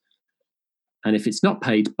interest. And if it's not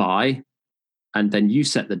paid by, and then you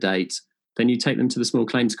set the date, then you take them to the small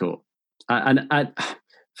claims court. And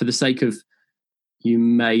for the sake of, you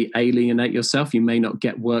may alienate yourself, you may not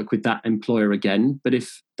get work with that employer again, but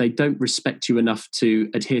if they don't respect you enough to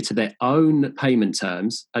adhere to their own payment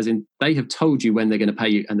terms, as in they have told you when they're going to pay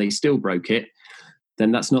you and they still broke it,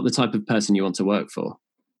 then that's not the type of person you want to work for.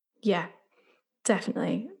 Yeah,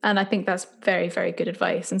 definitely. And I think that's very, very good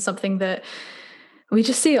advice, and something that we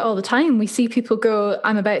just see it all the time. We see people go,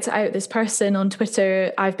 I'm about to out this person on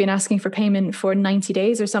Twitter. I've been asking for payment for 90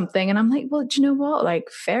 days or something. And I'm like, well, do you know what? Like,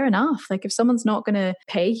 fair enough. Like, if someone's not going to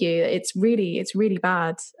pay you, it's really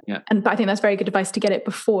bad. Yeah. But I think that's very good advice to get it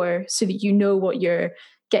before, so that you know what you're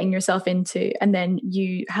getting yourself into, and then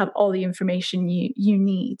you have all the information you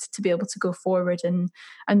need to be able to go forward and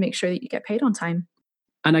make sure that you get paid on time.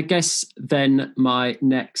 And I guess then my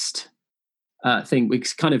next thing,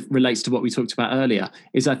 which kind of relates to what we talked about earlier,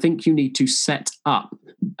 is I think you need to set up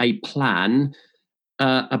a plan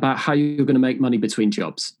about how you're going to make money between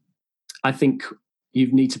jobs. I think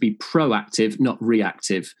you need to be proactive, not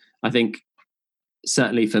reactive. I think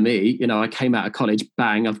certainly for me, you know, I came out of college,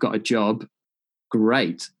 bang, I've got a job,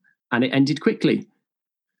 great. And it ended quickly.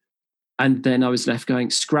 And then I was left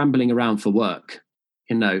scrambling around for work.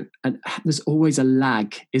 You know, and there's always a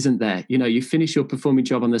lag, isn't there? You know, you finish your performing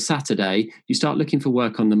job on the Saturday, you start looking for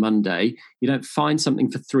work on the Monday, you don't find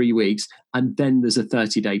something for 3 weeks, and then there's a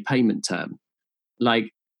 30-day payment term.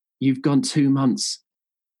 Like, you've gone 2 months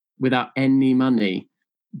without any money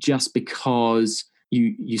just because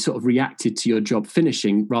you sort of reacted to your job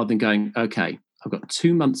finishing rather than going, okay, I've got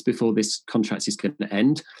 2 months before this contract is going to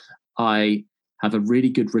end. I have a really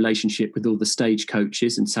good relationship with all the stage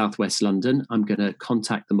coaches in Southwest London. I'm going to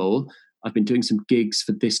contact them all. I've been doing some gigs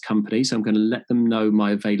for this company, so I'm going to let them know my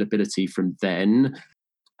availability from then.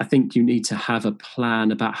 I think you need to have a plan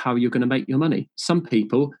about how you're going to make your money. Some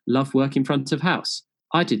people love working front of house.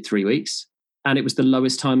 I did 3 weeks, and it was the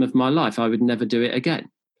lowest time of my life. I would never do it again.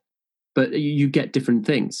 But you get different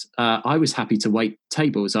things. I was happy to wait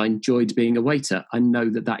tables. I enjoyed being a waiter. I know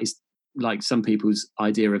that is like some people's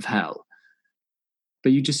idea of hell.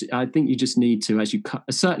 But I think you just need to,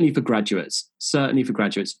 certainly for graduates,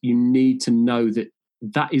 you need to know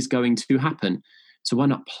that is going to happen. So why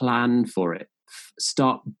not plan for it?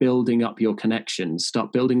 Start building up your connections,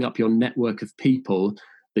 start building up your network of people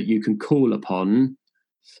that you can call upon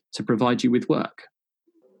to provide you with work.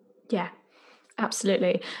 Yeah,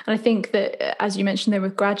 absolutely. And I think that, as you mentioned there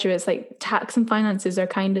with graduates, like, tax and finances are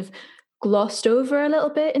kind of glossed over a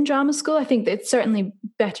little bit in drama school. I think that it's certainly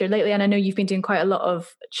better lately. And I know you've been doing quite a lot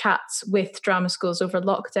of chats with drama schools over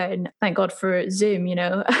lockdown. Thank God for Zoom, you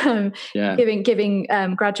know, giving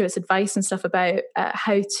graduates advice and stuff about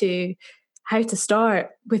how to start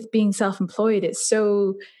with being self-employed. It's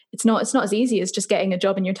not as easy as just getting a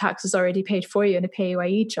job and your taxes already paid for you in a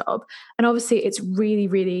PAYE job. And obviously it's really,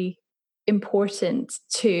 really important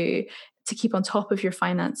to keep on top of your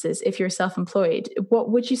finances if you're self-employed. What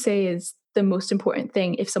would you say is the most important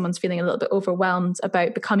thing if someone's feeling a little bit overwhelmed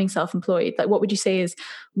about becoming self-employed? Like, what would you say is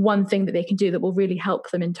one thing that they can do that will really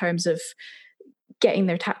help them in terms of getting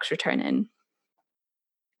their tax return in?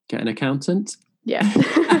 Get an accountant. Yeah.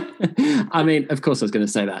 I mean, of course I was going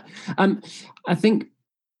to say that. I think,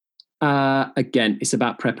 again, it's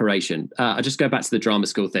about preparation. I just go back to the drama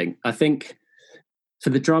school thing. I think for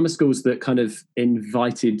the drama schools that kind of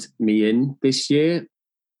invited me in this year,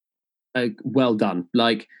 well done.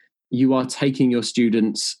 Like, you are taking your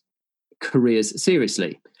students' careers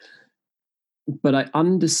seriously. But I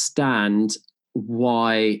understand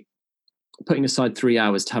why putting aside 3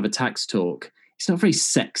 hours to have a tax talk, it's not very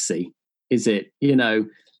sexy, is it? You know,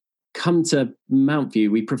 come to Mountview,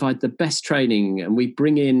 we provide the best training and we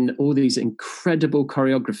bring in all these incredible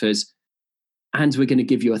choreographers, and we're going to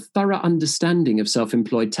give you a thorough understanding of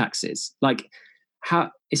self-employed taxes. Like,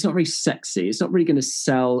 how it's not very sexy. It's not really going to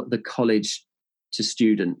sell the college to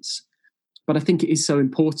students. But I think it is so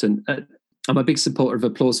important. I'm a big supporter of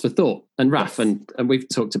applause for thought, and Raf, yes. and we've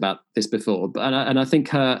talked about this before. But and I think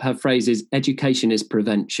her phrase is education is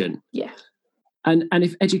prevention. Yeah. And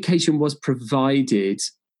if education was provided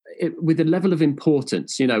with a level of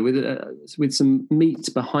importance, you know, with some meat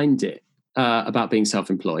behind it about being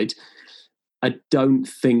self-employed, I don't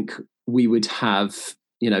think we would have,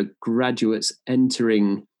 you know, graduates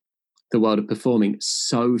entering the world of performing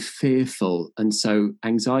so fearful and so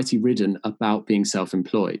anxiety-ridden about being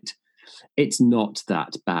self-employed. It's not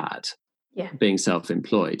that bad. Yeah. Being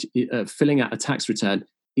self-employed, filling out a tax return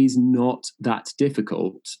is not that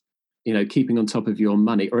difficult. Keeping on top of your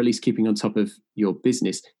money, or at least keeping on top of your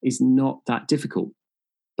business, is not that difficult.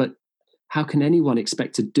 But how can anyone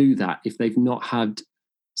expect to do that if they've not had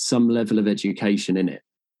some level of education in it?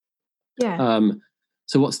 Yeah.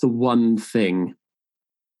 So what's the one thing?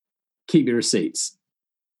 Keep your receipts.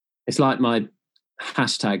 It's like my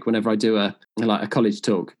hashtag whenever I do a college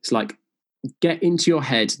talk. It's like, get into your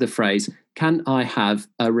head the phrase, "Can I have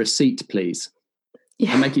a receipt, please?"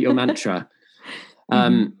 Yeah. And make it your mantra.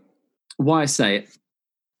 Why I say it,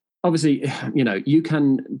 obviously, you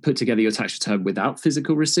can put together your tax return without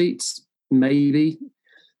physical receipts, maybe,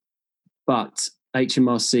 but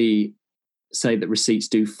HMRC say that receipts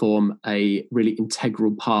do form a really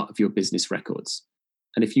integral part of your business records.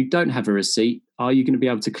 And if you don't have a receipt, are you going to be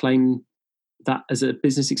able to claim that as a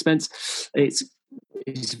business expense? It's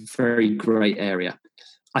a very grey area.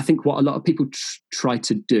 I think what a lot of people try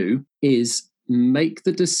to do is make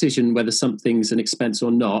the decision whether something's an expense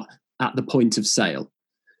or not at the point of sale.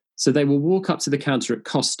 So they will walk up to the counter at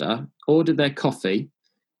Costa, order their coffee,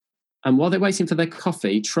 and while they're waiting for their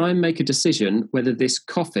coffee, try and make a decision whether this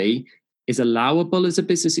coffee is allowable as a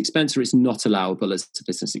business expense or it's not allowable as a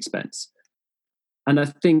business expense. And I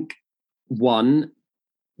think, one,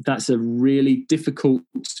 that's a really difficult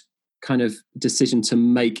kind of decision to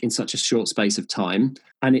make in such a short space of time.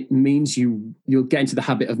 And it means you'll get into the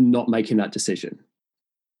habit of not making that decision.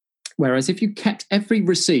 Whereas if you kept every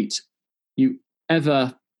receipt you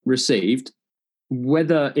ever received,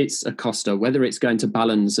 whether it's a Costa, whether it's going to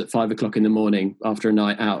Balance at 5 o'clock in the morning after a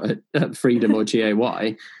night out at Freedom or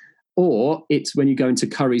GAY, or it's when you go into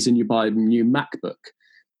Curry's and you buy a new MacBook,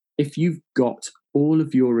 if you've got all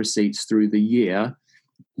of your receipts through the year,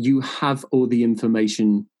 you have all the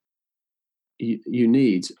information you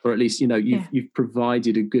need, or at least you've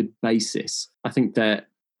provided a good basis. I think that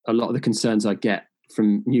a lot of the concerns I get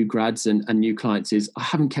from new grads and new clients is, I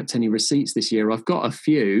haven't kept any receipts this year. I've got a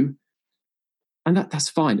few, and that's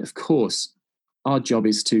fine. Of course, our job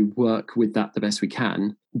is to work with that the best we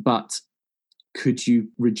can. But could you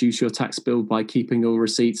reduce your tax bill by keeping all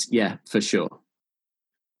receipts? Yeah, for sure.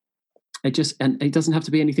 And it doesn't have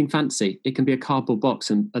to be anything fancy. It can be a cardboard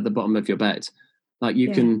box at the bottom of your bed. Like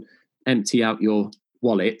you can empty out your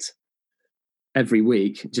wallet every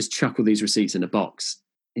week, just chuck all these receipts in a box.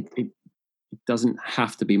 It doesn't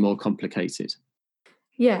have to be more complicated.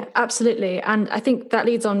 Yeah, absolutely. And I think that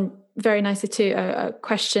leads on very nicely to a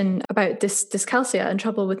question about dyscalculia and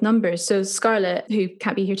trouble with numbers. So Scarlett, who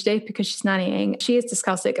can't be here today because she's nannying, she is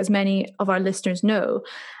dyscalculic, as many of our listeners know.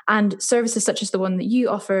 And services such as the one that you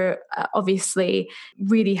offer obviously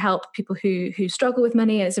really help people who struggle with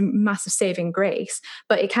money. It's a massive saving grace,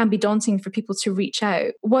 but it can be daunting for people to reach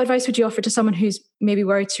out. What advice would you offer to someone who's maybe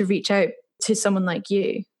worried to reach out to someone like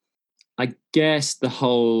you? I guess the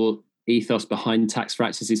whole ethos behind Tax for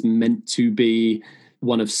Actors is meant to be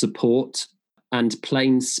one of support and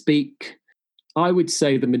plain speak. I would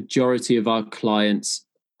say the majority of our clients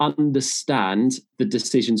understand the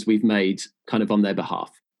decisions we've made kind of on their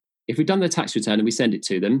behalf. If we've done their tax return and we send it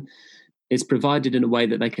to them, it's provided in a way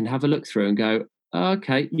that they can have a look through and go,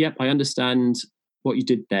 okay, yep, I understand what you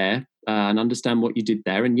did there and understand what you did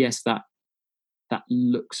there. And yes, that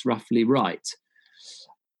looks roughly right.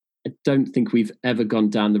 I don't think we've ever gone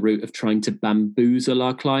down the route of trying to bamboozle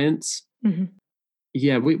our clients. Mm-hmm.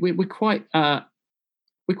 Yeah, we're quite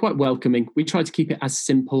welcoming. We try to keep it as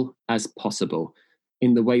simple as possible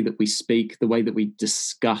in the way that we speak, the way that we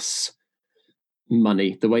discuss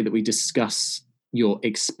money, the way that we discuss your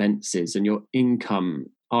expenses and your income.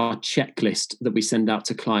 Our checklist that we send out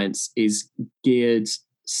to clients is geared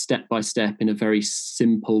step by step in a very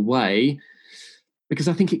simple way, because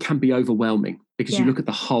I think it can be overwhelming, because you look at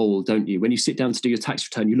the whole, don't you? When you sit down to do your tax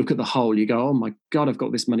return, you look at the whole, you go, oh my God, I've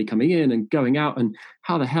got this money coming in and going out, and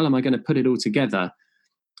how the hell am I going to put it all together?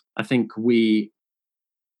 I think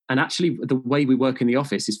actually the way we work in the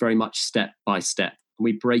office is very much step by step.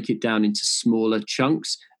 We break it down into smaller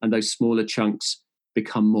chunks, and those smaller chunks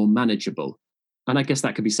become more manageable. And I guess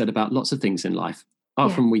that could be said about lots of things in life.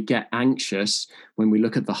 Often we get anxious when we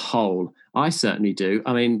look at the whole. I certainly do.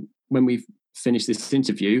 I mean, when we've finished this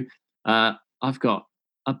interview, I've got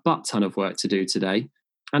a butt ton of work to do today,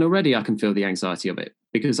 and already I can feel the anxiety of it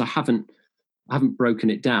because I haven't broken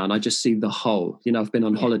it down. I just see the whole. I've been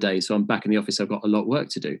on holiday, so I'm back in the office. I've got a lot of work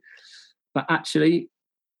to do. But actually,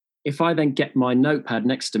 if I then get my notepad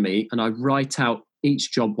next to me and I write out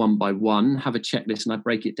each job one by one, have a checklist, and I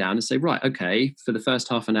break it down and say, right, okay, for the first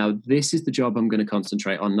half an hour, this is the job I'm going to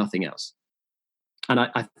concentrate on, nothing else. And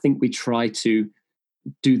I think we try to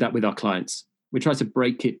do that with our clients. We try to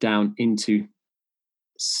break it down into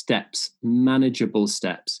steps, manageable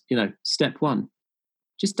steps. Step one,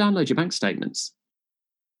 just download your bank statements.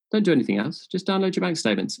 Don't do anything else. Just download your bank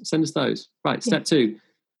statements. Send us those. Right. Step two,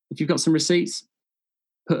 if you've got some receipts,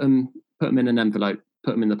 put them in an envelope,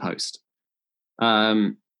 put them in the post.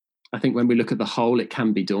 I think when we look at the whole, it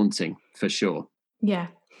can be daunting for sure. Yeah.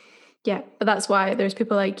 But that's why there's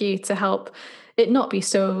people like you to help it not be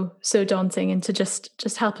so daunting and to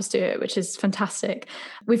just help us do it, which is fantastic.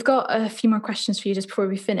 We've got a few more questions for you just before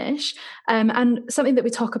we finish. And something that we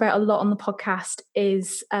talk about a lot on the podcast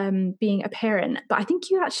is being a parent. But I think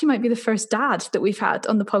you actually might be the first dad that we've had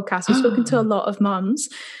on the podcast. We've spoken to a lot of mums.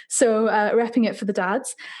 So repping it for the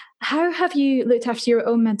dads. How have you looked after your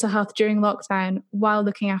own mental health during lockdown while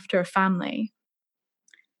looking after a family?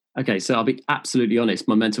 Okay, so I'll be absolutely honest.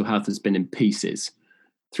 My mental health has been in pieces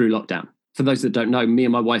through lockdown. For those that don't know, me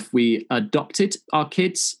and my wife, we adopted our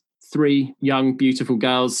kids, 3 young, beautiful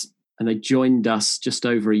girls, and they joined us just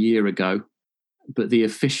over a year ago. But the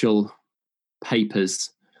official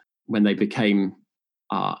papers, when they became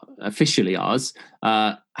officially ours,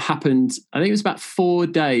 happened, I think it was about 4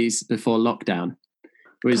 days before lockdown.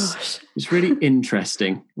 It was really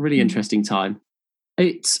interesting, interesting time.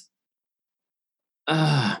 Kids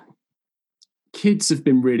have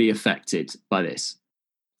been really affected by this.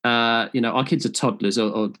 Our kids are toddlers,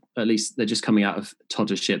 or at least they're just coming out of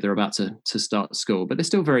toddlership. They're about to start school, but they're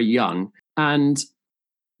still very young, and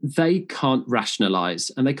they can't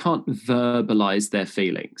rationalize and they can't verbalize their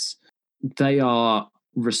feelings. They are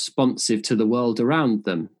responsive to the world around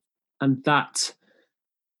them, and that's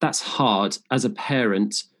hard as a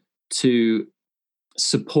parent to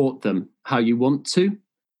support them how you want to.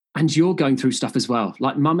 And you're going through stuff as well.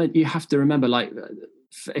 Like, mama, you have to remember, like,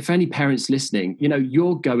 if any parents listening,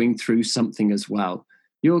 you're going through something as well.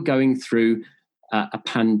 You're going through a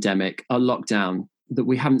pandemic, a lockdown that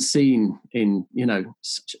we haven't seen in,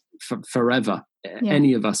 forever,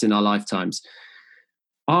 any of us in our lifetimes.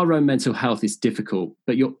 Our own mental health is difficult,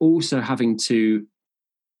 but you're also having to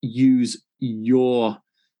use your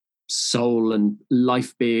soul and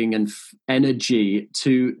life being and energy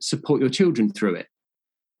to support your children through it.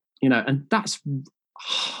 And that's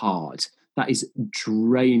hard. That is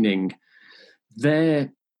draining.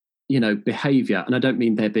 Their, behavior, and I don't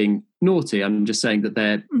mean they're being naughty, I'm just saying that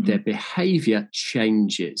their behavior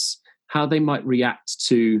changes. How they might react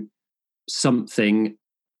to something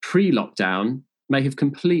pre-lockdown may have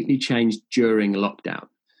completely changed during lockdown.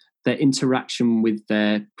 Their interaction with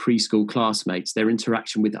their preschool classmates, their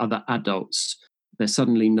interaction with other adults, they're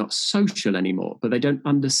suddenly not social anymore, but they don't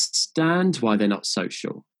understand why they're not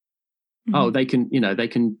social. Oh, they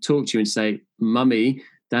can talk to you and say, Mummy,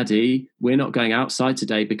 Daddy, we're not going outside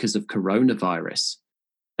today because of coronavirus.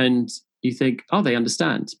 And you think, oh, they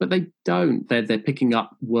understand, but they don't. They're picking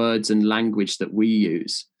up words and language that we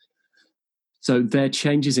use. So their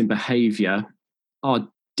changes in behavior are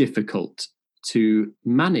difficult to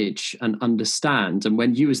manage and understand. And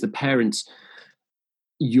when you as the parent,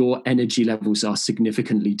 your energy levels are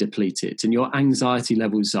significantly depleted and your anxiety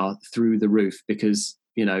levels are through the roof because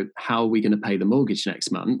how are we going to pay the mortgage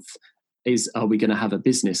next month? Are we going to have a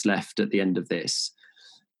business left at the end of this?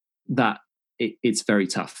 It's very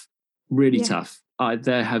tough, really tough.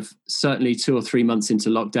 There have certainly 2 or 3 months into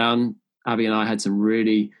lockdown, Abby and I had some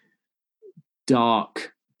really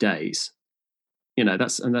dark days.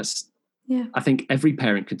 That's I think every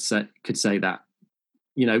parent could say that.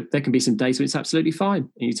 There can be some days when it's absolutely fine,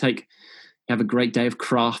 and you have a great day of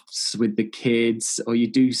crafts with the kids, or you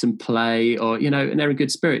do some play, or and they're in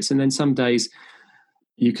good spirits. And then some days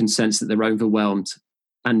you can sense that they're overwhelmed,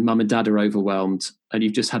 and mum and dad are overwhelmed, and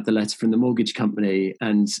you've just had the letter from the mortgage company,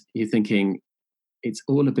 and you're thinking it's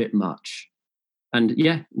all a bit much. And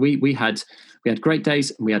we had great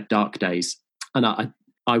days and we had dark days, and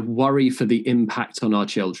I worry for the impact on our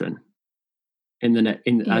children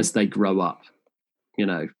as they grow up.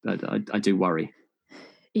 I do worry.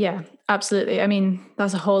 Yeah, absolutely. I mean,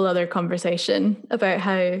 that's a whole other conversation about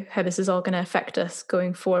how this is all going to affect us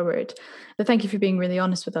going forward. But thank you for being really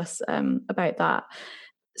honest with us about that.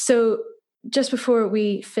 So just before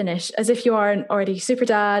we finish, as if you aren't already super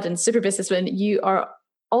dad and super businessman, you are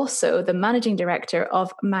also the managing director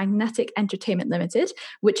of Magnetic Entertainment Limited,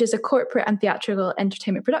 which is a corporate and theatrical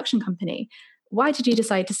entertainment production company. Why did you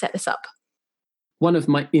decide to set this up? One of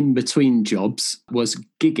my in-between jobs was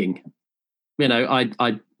gigging.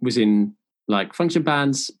 I was in like function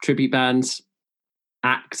bands, tribute bands,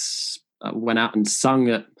 acts, went out and sung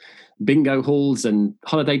at bingo halls and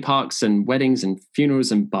holiday parks and weddings and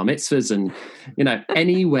funerals and bar mitzvahs and,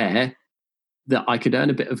 anywhere that I could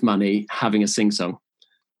earn a bit of money having a sing-song.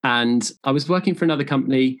 And I was working for another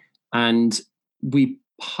company, and we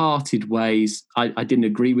parted ways. I didn't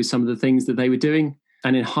agree with some of the things that they were doing.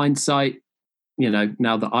 And in hindsight,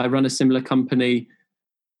 now that I run a similar company,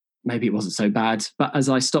 maybe it wasn't so bad. But as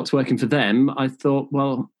I stopped working for them, I thought,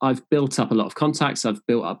 well, I've built up a lot of contacts. I've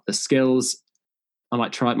built up the skills. I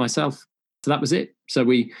might try it myself. So that was it. So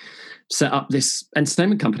we set up this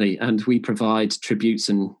entertainment company, and we provide tributes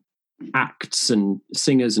and acts and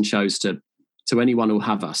singers and shows to anyone who'll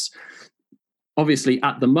have us. Obviously,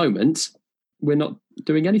 at the moment, we're not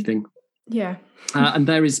doing anything. Yeah. And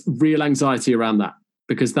there is real anxiety around that,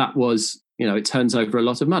 because that was, it turns over a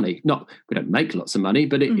lot of money. We don't make lots of money,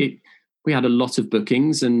 but we had a lot of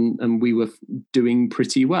bookings, and we were doing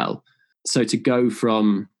pretty well. So to go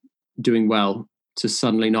from doing well to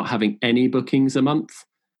suddenly not having any bookings a month,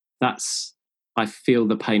 I feel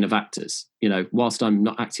the pain of actors. Whilst I'm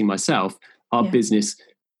not acting myself, our business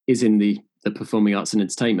is in the performing arts and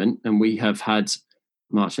entertainment, and we have had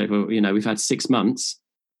March, April, we've had 6 months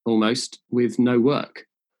almost with no work.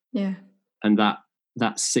 Yeah. And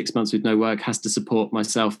that 6 months with no work has to support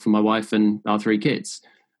myself and my wife and our 3 kids.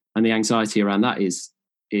 And the anxiety around that is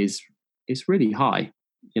really high.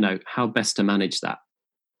 How best to manage that.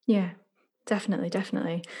 Yeah, definitely.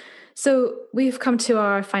 So we've come to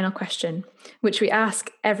our final question, which we ask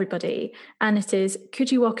everybody. And it is,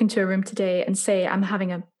 could you walk into a room today and say, I'm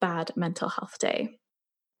having a bad mental health day?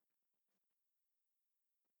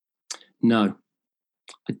 No,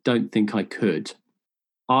 I don't think I could.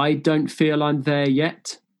 I don't feel I'm there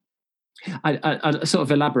yet. I sort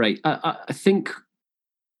of elaborate. I think,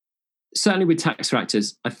 certainly with tax for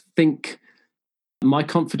actors, I think our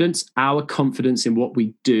confidence in what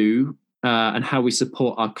we do and how we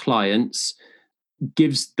support our clients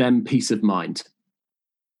gives them peace of mind.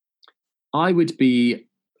 I would be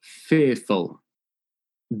fearful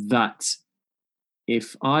that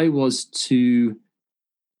if I was to,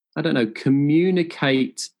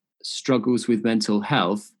 communicate struggles with mental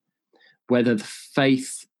health, whether the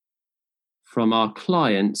faith from our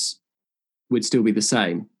clients would still be the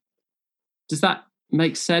same. Does that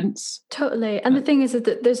make sense? Totally. And the thing is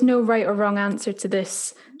that there's no right or wrong answer to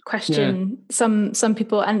this question. Yeah. Some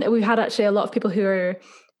people, and we've had actually a lot of people who are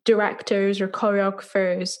directors or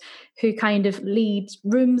choreographers who kind of lead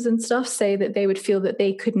rooms and stuff, say that they would feel that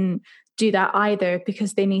they couldn't do that either,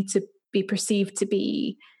 because they need to be perceived to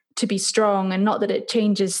be strong, and not that it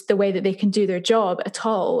changes the way that they can do their job at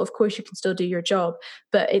all. Of course you can still do your job,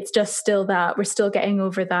 but it's just still that we're still getting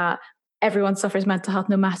over that everyone suffers mental health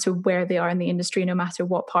no matter where they are in the industry, no matter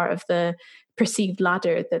what part of the perceived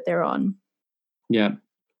ladder that they're on. Yeah.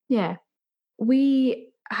 We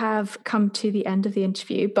have come to the end of the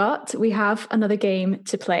interview, but we have another game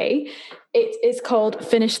to play. It is called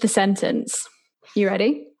Finish the Sentence. You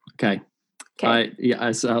ready? Okay.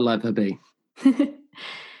 I'll let her be.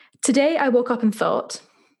 Today I woke up and thought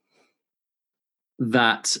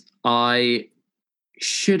that I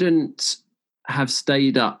shouldn't have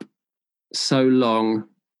stayed up so long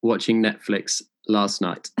watching Netflix last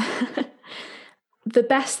night. The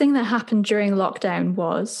best thing that happened during lockdown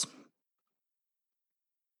was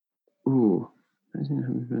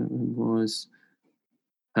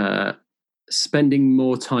spending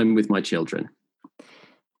more time with my children.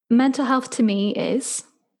 Mental health to me is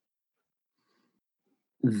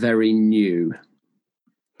very new.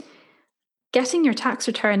 Getting your tax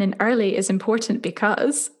return in early is important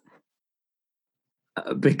because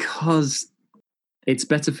it's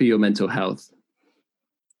better for your mental health.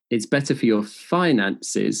 It's better for your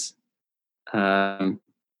finances. Yeah.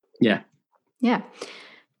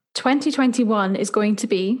 2021 is going to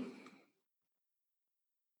be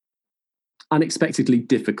unexpectedly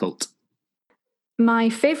difficult. My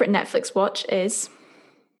favourite Netflix watch is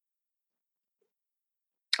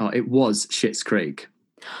it was Schitt's Creek.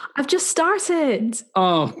 I've just started.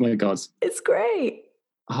 Oh my God. It's great.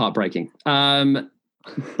 Heartbreaking. But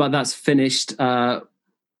that's finished.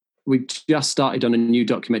 We've just started on a new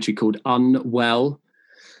documentary called Unwell,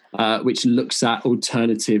 which looks at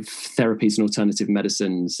alternative therapies and alternative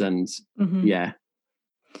medicines. And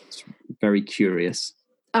it's very curious.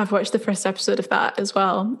 I've watched the first episode of that as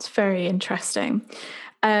well. It's very interesting.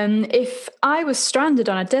 If I was stranded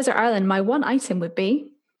on a desert island, my one item would be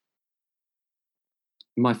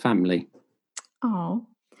my family. Oh.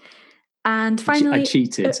 And finally, I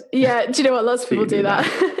cheated. Do you know what? Lots of people do that.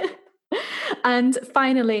 And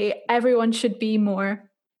finally, everyone should be more.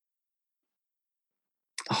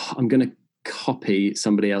 I'm going to copy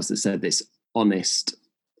somebody else that said this. Honest.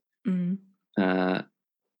 We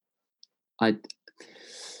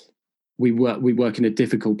work in a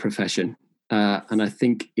difficult profession, and I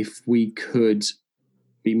think if we could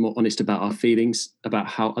be more honest about our feelings, about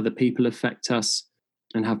how other people affect us,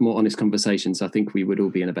 and have more honest conversations, I think we would all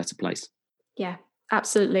be in a better place. Yeah,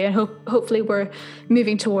 absolutely. And hopefully we're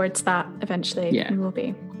moving towards that eventually. Yeah. We will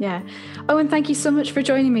be. Yeah. Owen, thank you so much for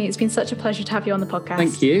joining me. It's been such a pleasure to have you on the podcast.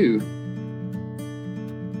 Thank you.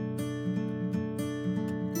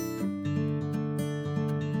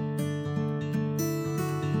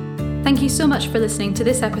 Thank you so much for listening to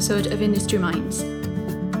this episode of Industry Minds.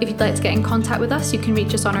 If you'd like to get in contact with us, you can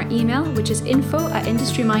reach us on our email, which is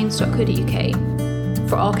info@industryminds.co.uk.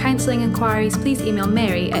 For all counselling inquiries, please email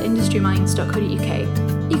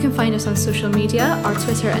mary@industryminds.co.uk. You can find us on social media. Our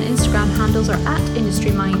Twitter and Instagram handles are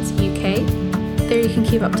 @IndustryMindsUK. There you can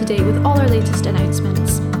keep up to date with all our latest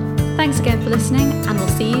announcements. Thanks again for listening, and we'll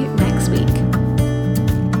see you next week.